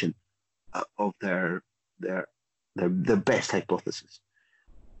volition of their best hypothesis.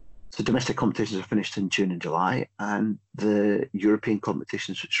 So domestic competitions are finished in June and July, and the European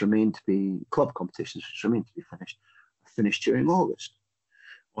competitions, which remain to be club competitions, which remain to be finished, are finished during August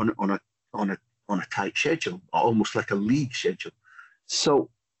on a tight schedule, almost like a league schedule. So,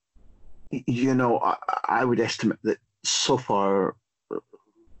 I would estimate that so far,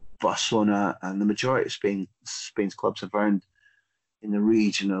 Barcelona and the majority of Spain's clubs have earned in the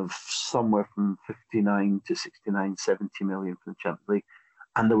region of somewhere from 59 to 69, 70 million from the Champions League.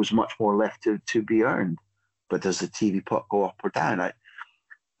 And there was much more left to be earned. But does the TV pot go up or down?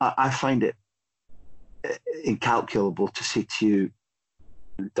 I find it incalculable to say to you,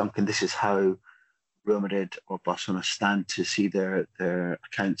 Duncan, this is how Real Madrid or Barcelona stand to see their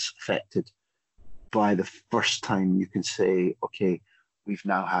accounts affected by the first time you can say, okay, we've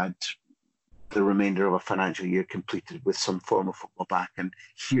now had the remainder of a financial year completed with some form of football back, and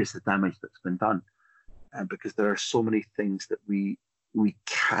here's the damage that's been done. Because there are so many things that we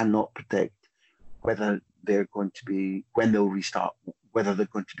cannot predict whether they're going to be, when they'll restart, whether they're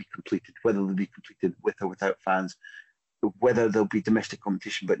going to be completed, whether they'll be completed with or without fans, whether there'll be domestic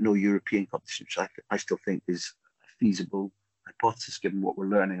competition but no European competition, which I still think is a feasible hypothesis given what we're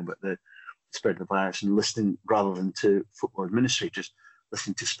learning about the spread of the virus, and listening rather than to football administrators,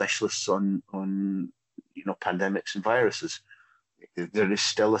 listening to specialists on pandemics and viruses. There is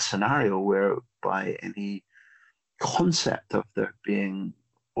still a scenario whereby any concept of there being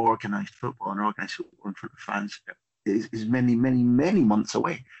organised football and organised football in front of fans is many, many, many months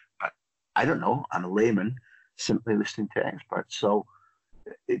away. But I don't know. I'm a layman, simply listening to experts. So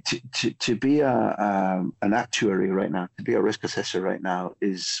to be an actuary right now, to be a risk assessor right now,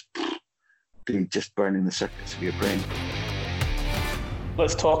 is just burning the circuits of your brain.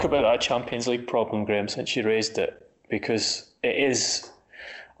 Let's talk about that Champions League problem, Graham, since you raised it, because it is,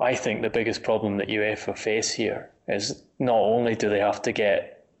 I think, the biggest problem that UEFA face here is not only do they have to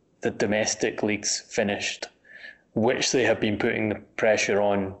get the domestic leagues finished, which they have been putting the pressure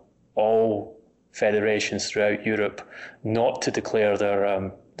on all federations throughout Europe not to declare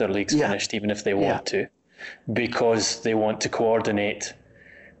their leagues finished, even if they want to, because they want to coordinate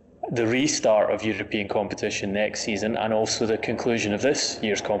the restart of European competition next season and also the conclusion of this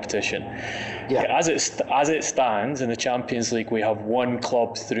year's competition. As it stands in the Champions League, we have one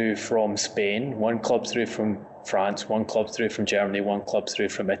club through from Spain, one club through from France, one club through from Germany, one club through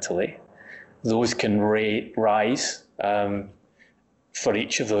from Italy. Those can rise for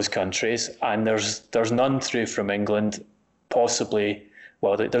each of those countries, and there's none through from England, possibly.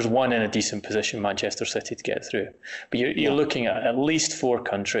 Well, there's one in a decent position, Manchester City, to get through. But you're looking at least 4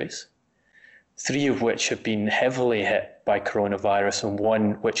 countries, 3 of which have been heavily hit by coronavirus, and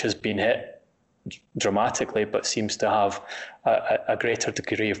one which has been hit dramatically but seems to have a greater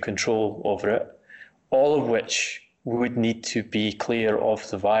degree of control over it, all of which would need to be clear of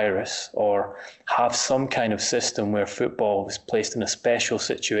the virus or have some kind of system where football was placed in a special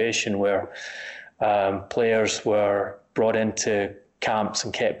situation where players were brought into camps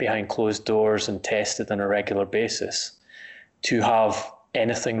and kept behind closed doors and tested on a regular basis. to have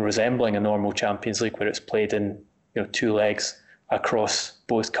anything resembling a normal Champions League where it's played in 2 legs across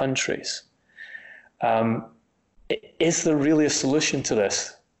both countries. Is there really a solution to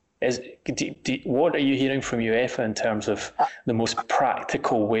this? What are you hearing from UEFA in terms of the most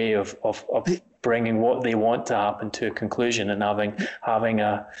practical way of bringing what they want to happen to a conclusion and having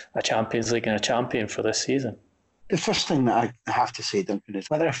a Champions League and a champion for this season? The first thing that I have to say, Duncan, is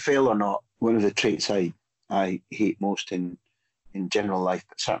whether I fail or not, one of the traits I hate most in general life,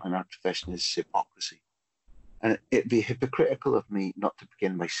 but certainly in our profession, is hypocrisy. And it'd be hypocritical of me not to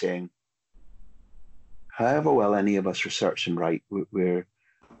begin by saying, however well any of us research and write, we're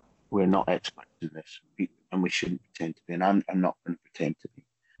not experts in this, and we shouldn't pretend to be, and I'm not going to pretend to be.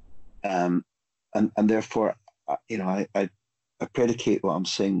 And therefore, I predicate what I'm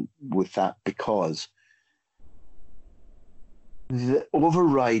saying with that, because the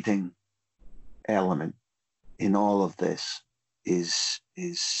overriding element in all of this is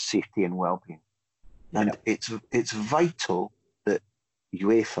safety and well-being. And it's vital that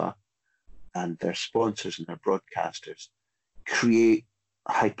UEFA and their sponsors and their broadcasters create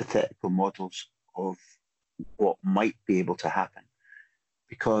hypothetical models of what might be able to happen.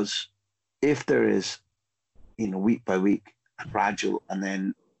 Because if there is, week by week, a gradual and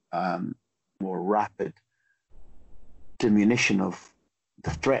then more rapid diminution of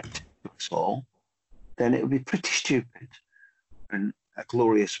the threat to us all, then it would be pretty stupid when a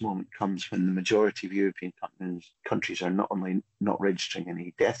glorious moment comes when the majority of European countries are not only not registering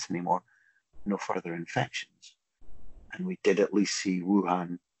any deaths anymore, no further infections. And we did at least see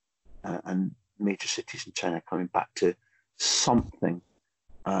Wuhan and major cities in China coming back to something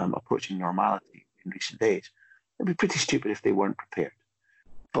approaching normality in recent days. It'd be pretty stupid if they weren't prepared.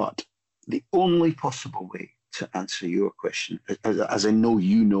 But the only possible way to answer your question, as I know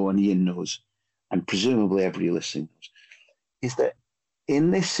you know and Ian knows, and presumably everybody listening knows, is that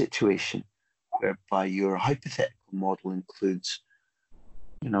in this situation, whereby your hypothetical model includes,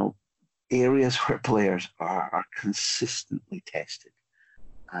 areas where players are consistently tested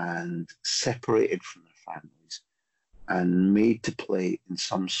and separated from their families and made to play in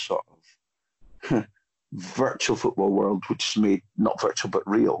some sort of virtual football world, which is made not virtual but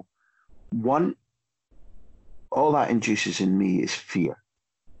real. One, all that induces in me is fear,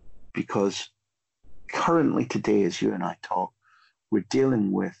 because currently today, as you and I talk, we're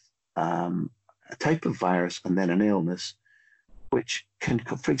dealing with a type of virus and then an illness which can,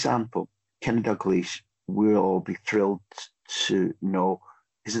 for example, Kenny Dalglish, we'll all be thrilled to know,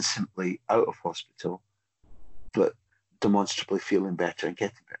 isn't simply out of hospital, but demonstrably feeling better and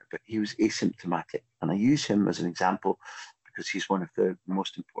getting better. But he was asymptomatic. And I use him as an example because he's one of the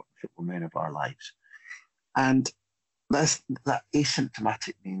most important football men of our lives. And that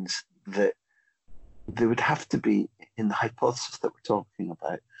asymptomatic means that there would have to be, in the hypothesis that we're talking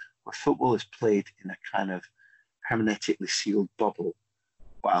about, where football is played in a kind of hermetically sealed bubble,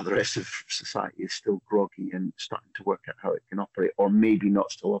 while the rest of society is still groggy and starting to work out how it can operate, or maybe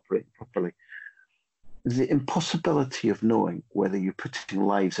not still operating properly. The impossibility of knowing whether you're putting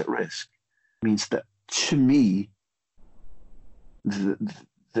lives at risk means that, to me,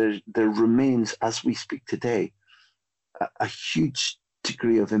 there remains, as we speak today, a huge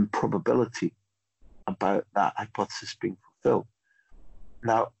degree of improbability about that hypothesis being fulfilled.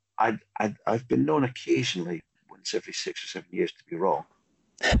 Now, I've been known occasionally, once every 6 or 7 years, to be wrong.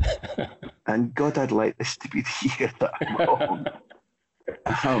 And God, I'd like this to be the year that I'm wrong.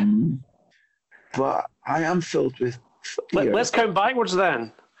 But I am filled with fear. Let's count backwards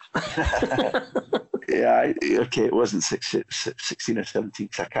then. Yeah, okay, it wasn't 16 or 17,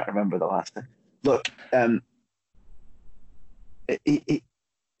 because I can't remember the last time. Look,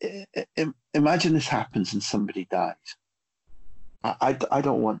 imagine this happens and somebody dies. I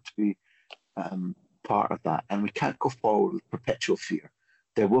don't want to be part of that, and we can't go forward with perpetual fear.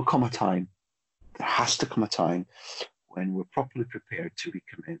 There will come a time, there has to come a time, when we're properly prepared to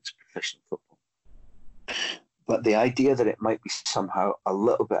recommence professional football. But the idea that it might be somehow a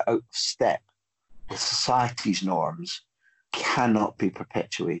little bit out of step with society's norms cannot be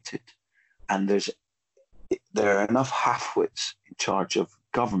perpetuated. And there are enough half-wits in charge of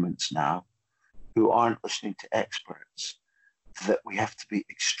governments now who aren't listening to experts that we have to be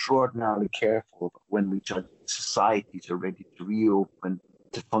extraordinarily careful when we judge that societies are ready to reopen,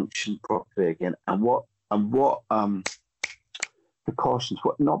 to function properly again, and what precautions,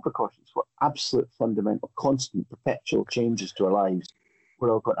 what absolute fundamental, constant, perpetual changes to our lives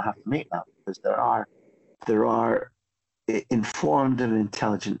we're all going to have to make that, because there are informed and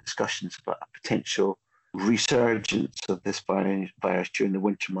intelligent discussions about a potential resurgence of this virus during the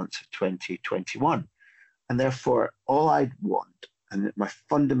winter months of 2021. And therefore, all I'd want, and my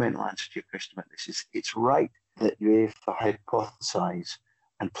fundamental answer to your question about this is, it's right that UEFA hypothesise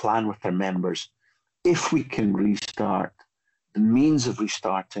and plan with their members if we can restart. The means of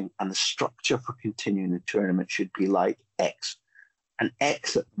restarting and the structure for continuing the tournament should be like X. And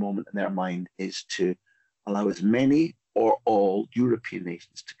X at the moment in their mind is to allow as many or all European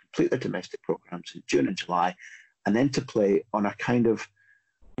nations to complete their domestic programmes in June and July, and then to play on a kind of,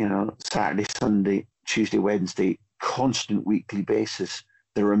 Saturday, Sunday, Tuesday, Wednesday, constant weekly basis,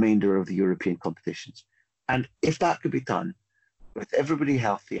 the remainder of the European competitions. And if that could be done with everybody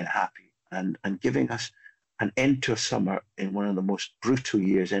healthy and happy and giving us an end to a summer in one of the most brutal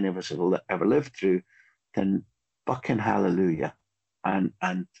years any of us have ever lived through, then fucking hallelujah. And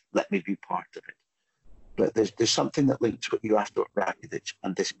let me be part of it. But there's something that links what you asked about Rakitic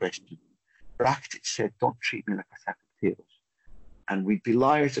and this question. Rakitic said, don't treat me like a sack of potatoes. And we'd be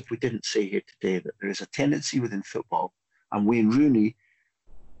liars if we didn't say here today that there is a tendency within football, and Wayne Rooney,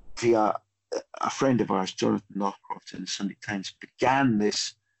 via a friend of ours, Jonathan Northcroft in the Sunday Times, began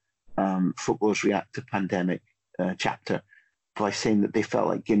this Footballers React to Pandemic chapter by saying that they felt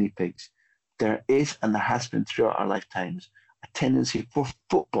like guinea pigs. There is, and there has been throughout our lifetimes, a tendency for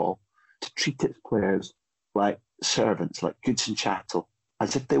football to treat its players like servants, like goods and chattel,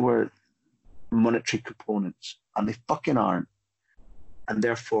 as if they were monetary components, and they fucking aren't. And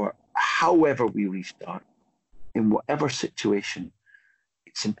therefore, however we restart, in whatever situation,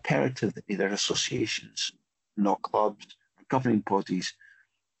 it's imperative that neither associations nor clubs or governing bodies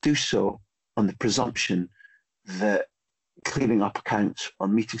do so on the presumption that clearing up accounts or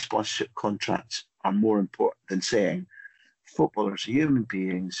meeting sponsorship contracts are more important than saying footballers are human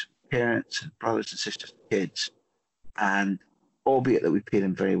beings, parents and brothers and sisters and kids, and albeit that we pay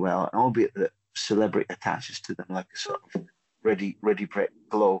them very well, and albeit that celebrity attaches to them like a sort of ready brick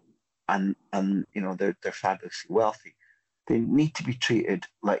glow, and they're fabulously wealthy, they need to be treated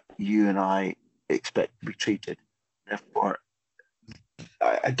like you and I expect to be treated. Therefore,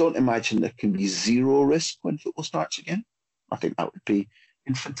 I don't imagine there can be zero risk when football starts again. I think that would be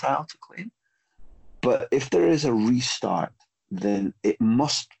infantile to claim. But if there is a restart, then it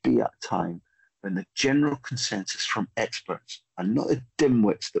must be at a time when the general consensus from experts, and not the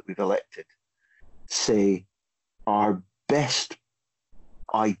dimwits that we've elected, say our best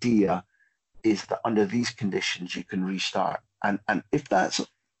idea is that under these conditions you can restart. And if that's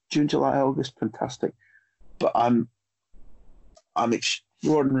June, July, August, fantastic. But I'm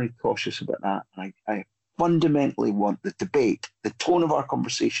extraordinarily cautious about that. I fundamentally want the debate, the tone of our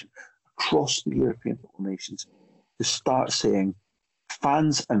conversation across the European football nations to start saying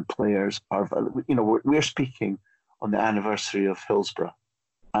fans and players are, we're speaking on the anniversary of Hillsborough.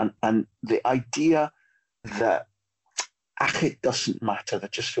 And the idea that it doesn't matter, they're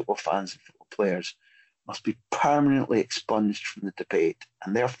just football fans and football players, must be permanently expunged from the debate.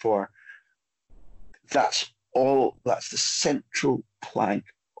 And therefore, that's the central plank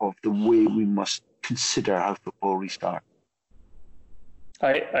of the way we must consider how football restart.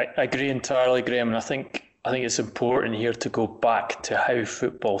 I agree entirely, Graham, and I think it's important here to go back to how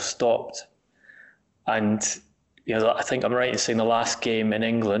football stopped. And I think I'm right in saying the last game in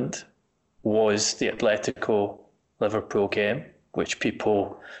England was the Atletico Liverpool game, which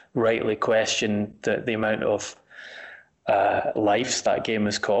people rightly question the amount of lives that game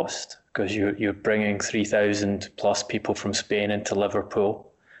has cost, because you're bringing 3,000 plus people from Spain into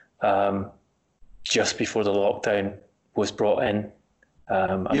Liverpool just before the lockdown was brought in.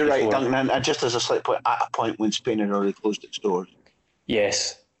 You're right, Duncan, and just as a slight point, at a point when Spain had already closed its doors.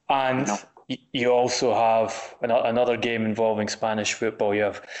 Yes, and you also have another game involving Spanish football. You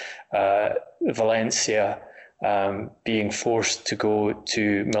have Valencia being forced to go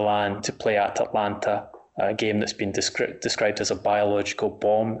to Milan to play at Atlanta, a game that's been described as a biological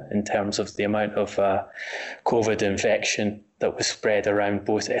bomb in terms of the amount of COVID infection that was spread around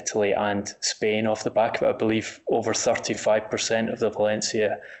both Italy and Spain off the back of it. I believe over 35% of the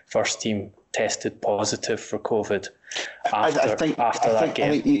Valencia first team tested positive for COVID after that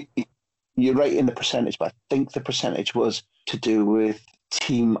game. I think you're right in the percentage, but I think the percentage was to do with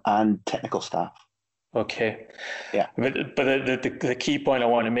team and technical staff. Okay. Yeah. But the key point I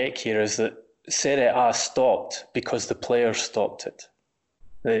want to make here is that Serie A stopped because the players stopped it.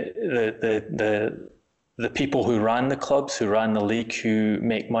 The people who ran the clubs, who ran the league, who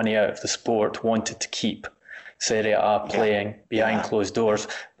make money out of the sport, wanted to keep Serie A playing behind closed doors.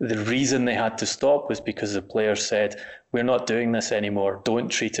 The reason they had to stop was because the players said, "We're not doing this anymore. Don't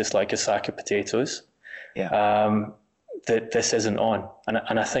treat us like a sack of potatoes. That this isn't on."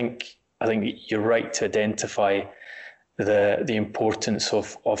 And I think you're right to identify the importance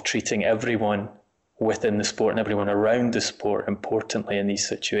of treating everyone within the sport and everyone around the sport, importantly, in these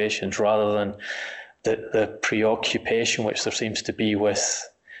situations, rather than the preoccupation which there seems to be with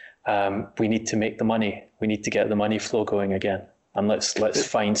we need to make the money, we need to get the money flow going again, and let's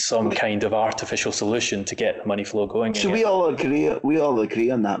find some kind of artificial solution to get the money flow going again. So we all agree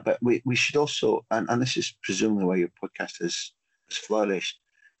on that, but we should also, and this is presumably why your podcast has flourished,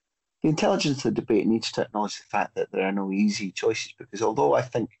 the intelligence of the debate needs to acknowledge the fact that there are no easy choices, because although I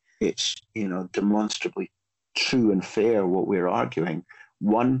think it's demonstrably true and fair what we're arguing,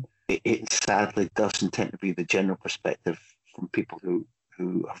 one, it sadly doesn't tend to be the general perspective from people who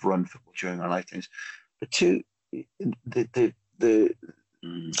have run football during our lifetimes. But two, the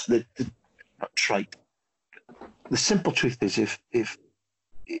simple truth is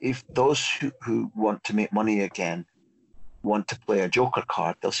if those who want to make money again want to play a joker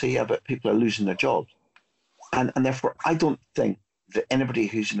card, they'll say, yeah, but people are losing their jobs. And therefore, I don't think that anybody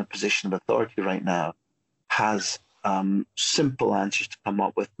who's in a position of authority right now has simple answers to come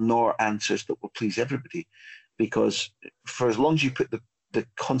up with, nor answers that will please everybody. Because for as long as you put the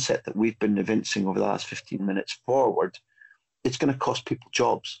concept that we've been evincing over the last 15 minutes forward, it's going to cost people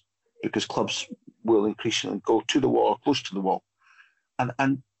jobs, because clubs will increasingly go to the wall, close to the wall.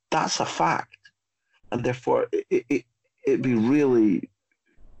 And that's a fact. And therefore, it'd be really,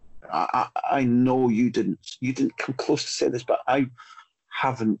 I know you didn't come close to say this, but I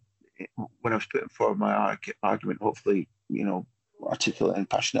haven't, when I was putting forward my argument, hopefully, articulate and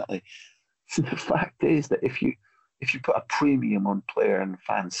passionately. The fact is that if you put a premium on player and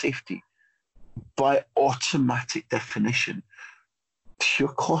fan safety, by automatic definition, you're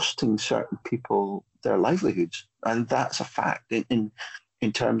costing certain people their livelihoods, and that's a fact in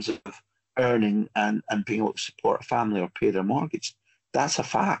terms of earning and being able to support a family or pay their mortgage. That's a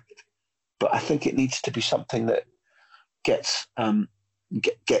fact. But I think it needs to be something that gets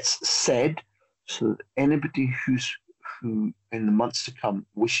said, so that anybody who in the months to come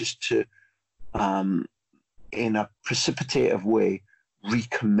wishes to, in a precipitative way,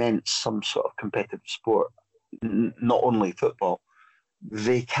 recommence some sort of competitive sport, not only football,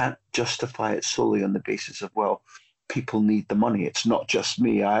 they can't justify it solely on the basis of, well, people need the money. It's not just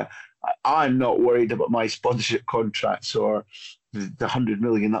me. I'm not worried about my sponsorship contracts or the 100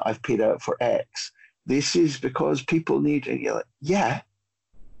 million that I've paid out for X. This is because people need it. You're like, yeah,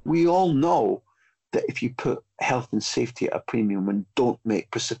 we all know that if you put health and safety at a premium and don't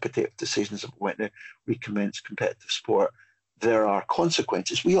make precipitative decisions about when to recommence competitive sport, there are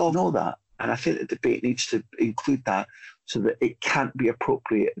consequences. We all know that. And I think the debate needs to include that, so that it can't be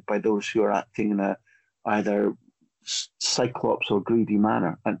appropriated by those who are acting in a either cyclops or greedy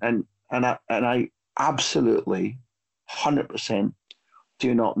manner. And I absolutely 100%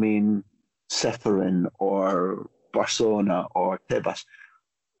 do not mean Seferin or Barcelona or Tebas.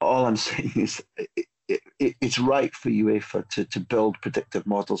 All I'm saying is it's right for UEFA to build predictive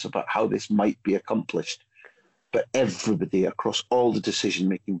models about how this might be accomplished, but everybody across all the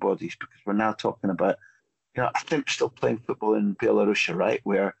decision-making bodies, because we're now talking about, I think we're still playing football in Belarus, right?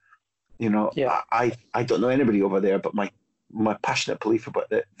 Where, yeah. I don't know anybody over there, but my passionate belief about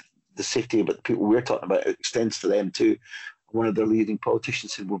the safety about the people we're talking about extends to them too. One of their leading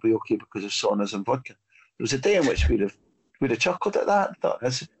politicians said, we'll be okay because of saunas and vodka. There was a day in which we'd have chuckled at that,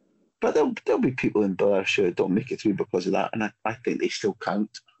 but there'll be people in Belarus who don't make it through because of that, and I think they still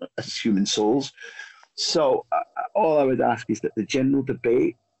count as human souls. So all I would ask is that the general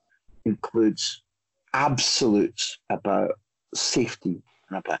debate includes absolutes about safety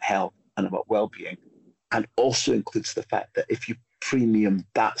and about health and about well-being, and also includes the fact that if you premium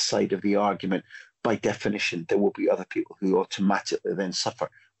that side of the argument, by definition, there will be other people who automatically then suffer.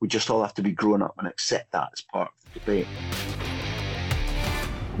 We just all have to be grown up and accept that as part of the debate.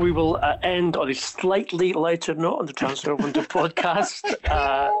 We will end on a slightly lighter note on the Transfer Window podcast,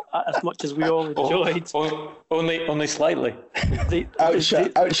 as much as we all enjoyed. Only slightly.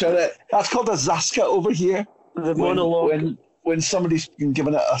 Outshot it. That's called a Zaska over here. The monologue. When somebody's been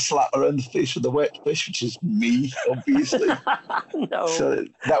given a slap around the face with a wet fish, which is me, obviously. No. So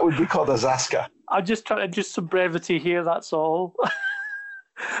that would be called a Zaska. I'm just trying to do some brevity here, that's all.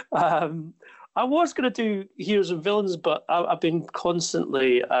 I was going to do heroes and villains, but I've been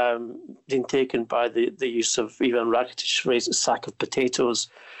constantly being taken by the use of Ivan Rakitich's phrase, sack of potatoes,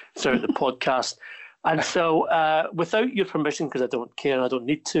 throughout the podcast. And so without your permission, because I don't care and I don't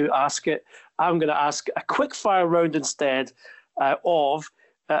need to ask it, I'm going to ask a quick fire round instead of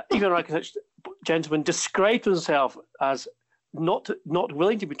Ivan Rakitic, gentleman, described himself as not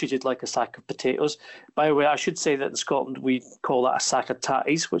willing to be treated like a sack of potatoes. By the way, I should say that in Scotland we call that a sack of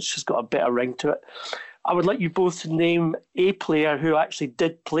tatties, which has got a better ring to it. I would like you both to name a player who actually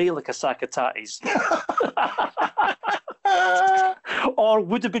did play like a sack of tatties. Or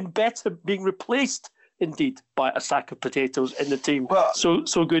would have been better being replaced, indeed, by a sack of potatoes in the team. Well,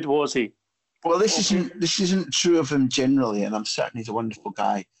 so good was he. Well, this isn't true of him generally, and I'm certain he's a wonderful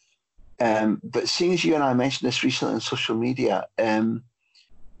guy. But seeing as you and I mentioned this recently on social media,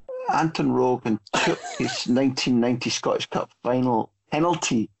 Anton Rogan took his 1990 Scottish Cup final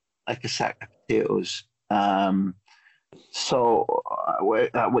penalty like a sack of potatoes. So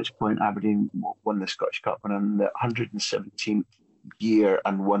at which point Aberdeen won the Scottish Cup, and on the 117th year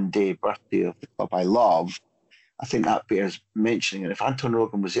and 1 day birthday of the club I love, I think that bears mentioning. And if Anton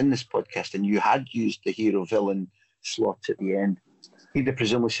Rogan was in this podcast and you had used the hero-villain slot at the end, he'd have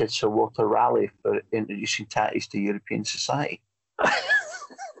presumably said Sir Walter Raleigh for introducing tatties to European society.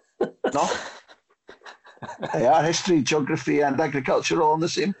 No? They are history, geography and agriculture all in the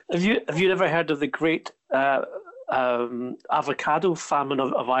same. Have you ever heard of the great avocado famine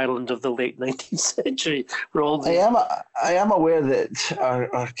of Ireland of the late 19th century? I am aware that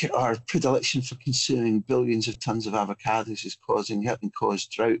our predilection for consuming billions of tons of avocados is helping cause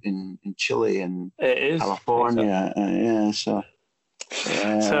drought in Chile and California. Exactly.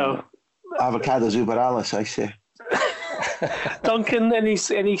 So avocados uber alles, I say. Duncan,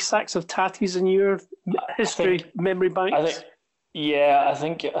 any sacks of tatties in your memory banks? I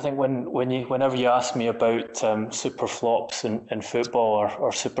think whenever you ask me about super flops in football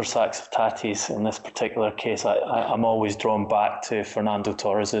or super sacks of tatties, in this particular case, I'm always drawn back to Fernando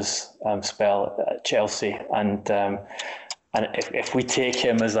Torres's spell at Chelsea, and if we take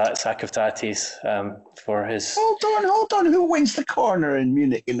him as that sack of tatties for his... Hold on, who wins the corner in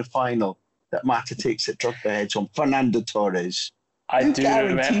Munich in the final that Mata takes it drop the heads on? Fernando Torres. Who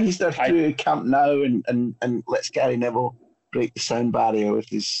guarantees they're through Camp Nou and lets Gary Neville break the sound barrier with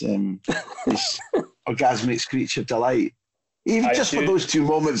his orgasmic screech of delight? Even for those two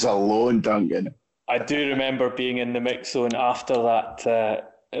moments alone, Duncan. I do remember being in the mix zone after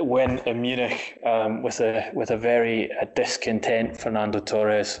that win in Munich with a very discontent Fernando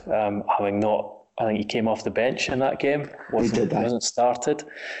Torres, having not. I think he came off the bench in that game. Wasn't started.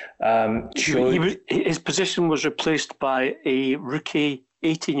 His position was replaced by a rookie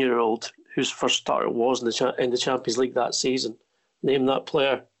 18-year-old whose first starter was in the Champions League that season. Name that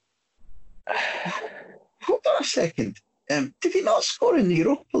player. Hold on a second. Did he not score in the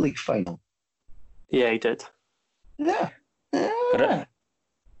Europa League final? Yeah, he did. Yeah. Hey,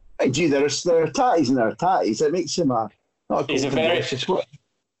 gee, there are tatties and there are tatties. It makes him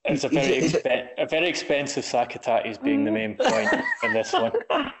It's a very expensive sack of tatties being the main point in this one.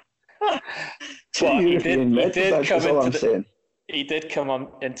 But he did come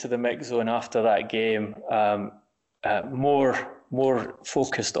into the mix zone after that game, more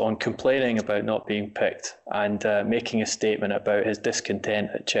focused on complaining about not being picked and making a statement about his discontent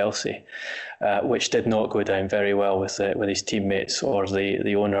at Chelsea, which did not go down very well with his teammates or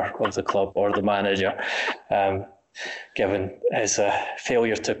the owner of the club or the manager. Given his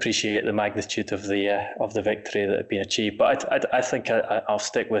failure to appreciate the magnitude of the victory that had been achieved. But I think I'll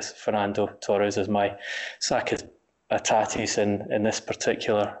stick with Fernando Torres as my sack of tatties in this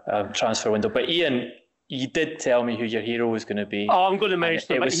particular transfer window. But Ian, you did tell me who your hero was going to be. Oh, I'm going to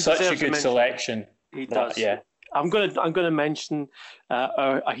mention it. It was such a good selection. He does. Yeah. I'm going to mention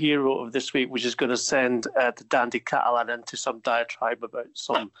a hero of this week, which is going to send the dandy Catalan into some diatribe about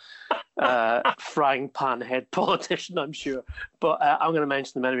some frying pan head politician, I'm sure. But I'm going to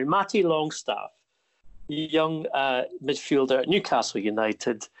mention them anyway. Matty Longstaff, young midfielder at Newcastle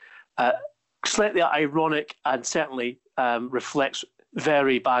United, slightly ironic and certainly reflects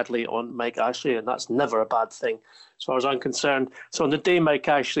very badly on Mike Ashley, and that's never a bad thing as far as I'm concerned. So on the day Mike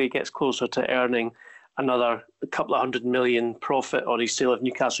Ashley gets closer to earning another couple of 100 million profit on his sale of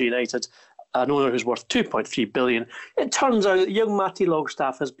Newcastle United, an owner who's worth 2.3 billion, it turns out that young Matty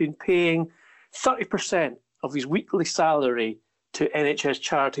Longstaff has been paying 30% of his weekly salary to NHS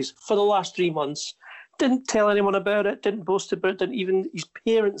charities for the last 3 months. Didn't tell anyone about it, didn't boast about it, his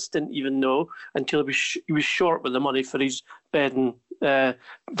parents didn't even know until he was short with the money for his bed and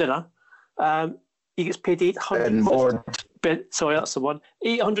dinner. He gets paid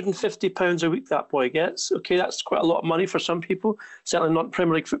 £850 a week, that boy gets. Okay, that's quite a lot of money for some people, certainly not in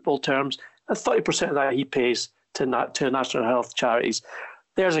Premier League football terms. And 30% of that he pays to national health charities.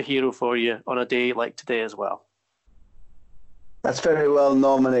 There's a hero for you on a day like today as well. That's very well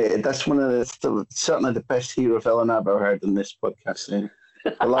nominated. That's one of certainly the best hero villain I've ever heard in this podcast.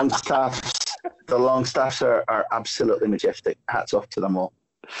 The Longstaffs are absolutely majestic. Hats off to them all.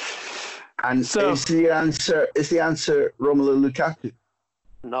 And so, is the answer Romelu Lukaku?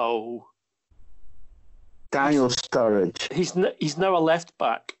 No. Daniel Sturridge. He's now a left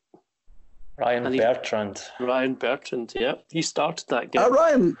back. Ryan Bertrand. Ryan Bertrand, yeah. He started that game.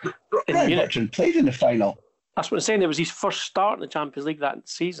 Ryan Bertrand played in the final. That's what I'm saying. It was his first start in the Champions League that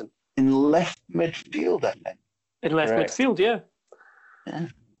season. In left midfield, I think. In left midfield, yeah. Yeah.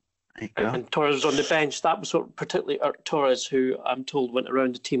 There you go. And Torres was on the bench. That was what particularly irked Torres, who I'm told went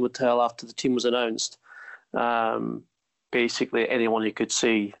around the team hotel after the team was announced. Basically, anyone he could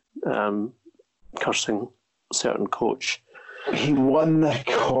see cursing a certain coach. He won the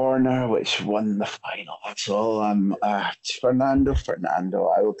corner, which won the final. That's all. Fernando.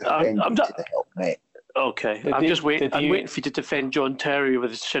 I will defend you to the hilt, mate. Okay, I'm waiting for you to defend John Terry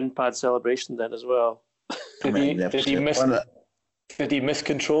with his shin pad celebration then as well. Did he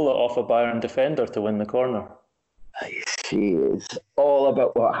miscontrol it off a Bayern defender to win the corner? See, it's all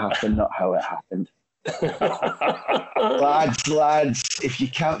about what happened, not how it happened. lads, if you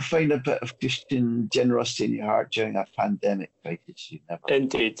can't find a bit of Christian generosity in your heart during a pandemic, you never.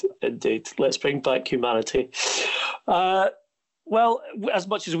 Indeed. Let's bring back humanity. Well, as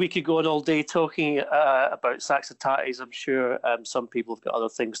much as we could go on all day talking about sacks and tatties, I'm sure some people have got other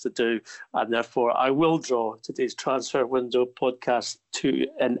things to do, and therefore I will draw today's Transfer Window podcast to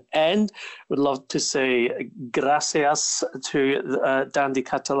an end. Would love to say gracias to Dandy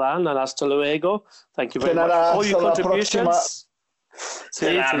Catalan and hasta luego. Thank you very much for all your contributions.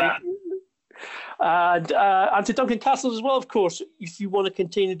 And to Duncan Castles as well, of course. If you want to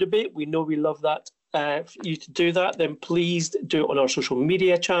continue the debate, we know we love that. For you to do that, then please do it on our social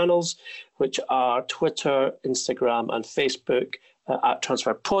media channels, which are Twitter, Instagram, and Facebook at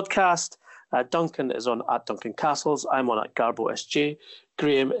Transfer Podcast. Duncan is on at Duncan Castles. I'm on at Garbo SJ.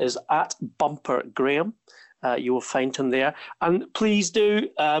 Graham is at Bumper Graham. You will find him there. And please do,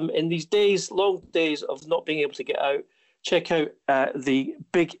 in these days, long days of not being able to get out, check out the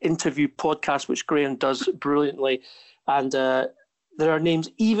Big Interview podcast, which Graham does brilliantly. And there are names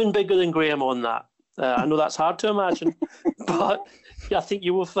even bigger than Graham on that. I know that's hard to imagine, but I think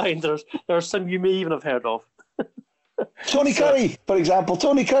you will find there are some you may even have heard of. Tony Curry, for example.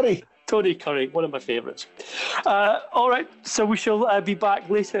 Tony Curry, one of my favourites. All right, so we shall be back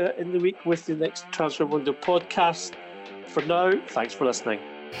later in the week with the next Transfer Window podcast. For now, thanks for listening.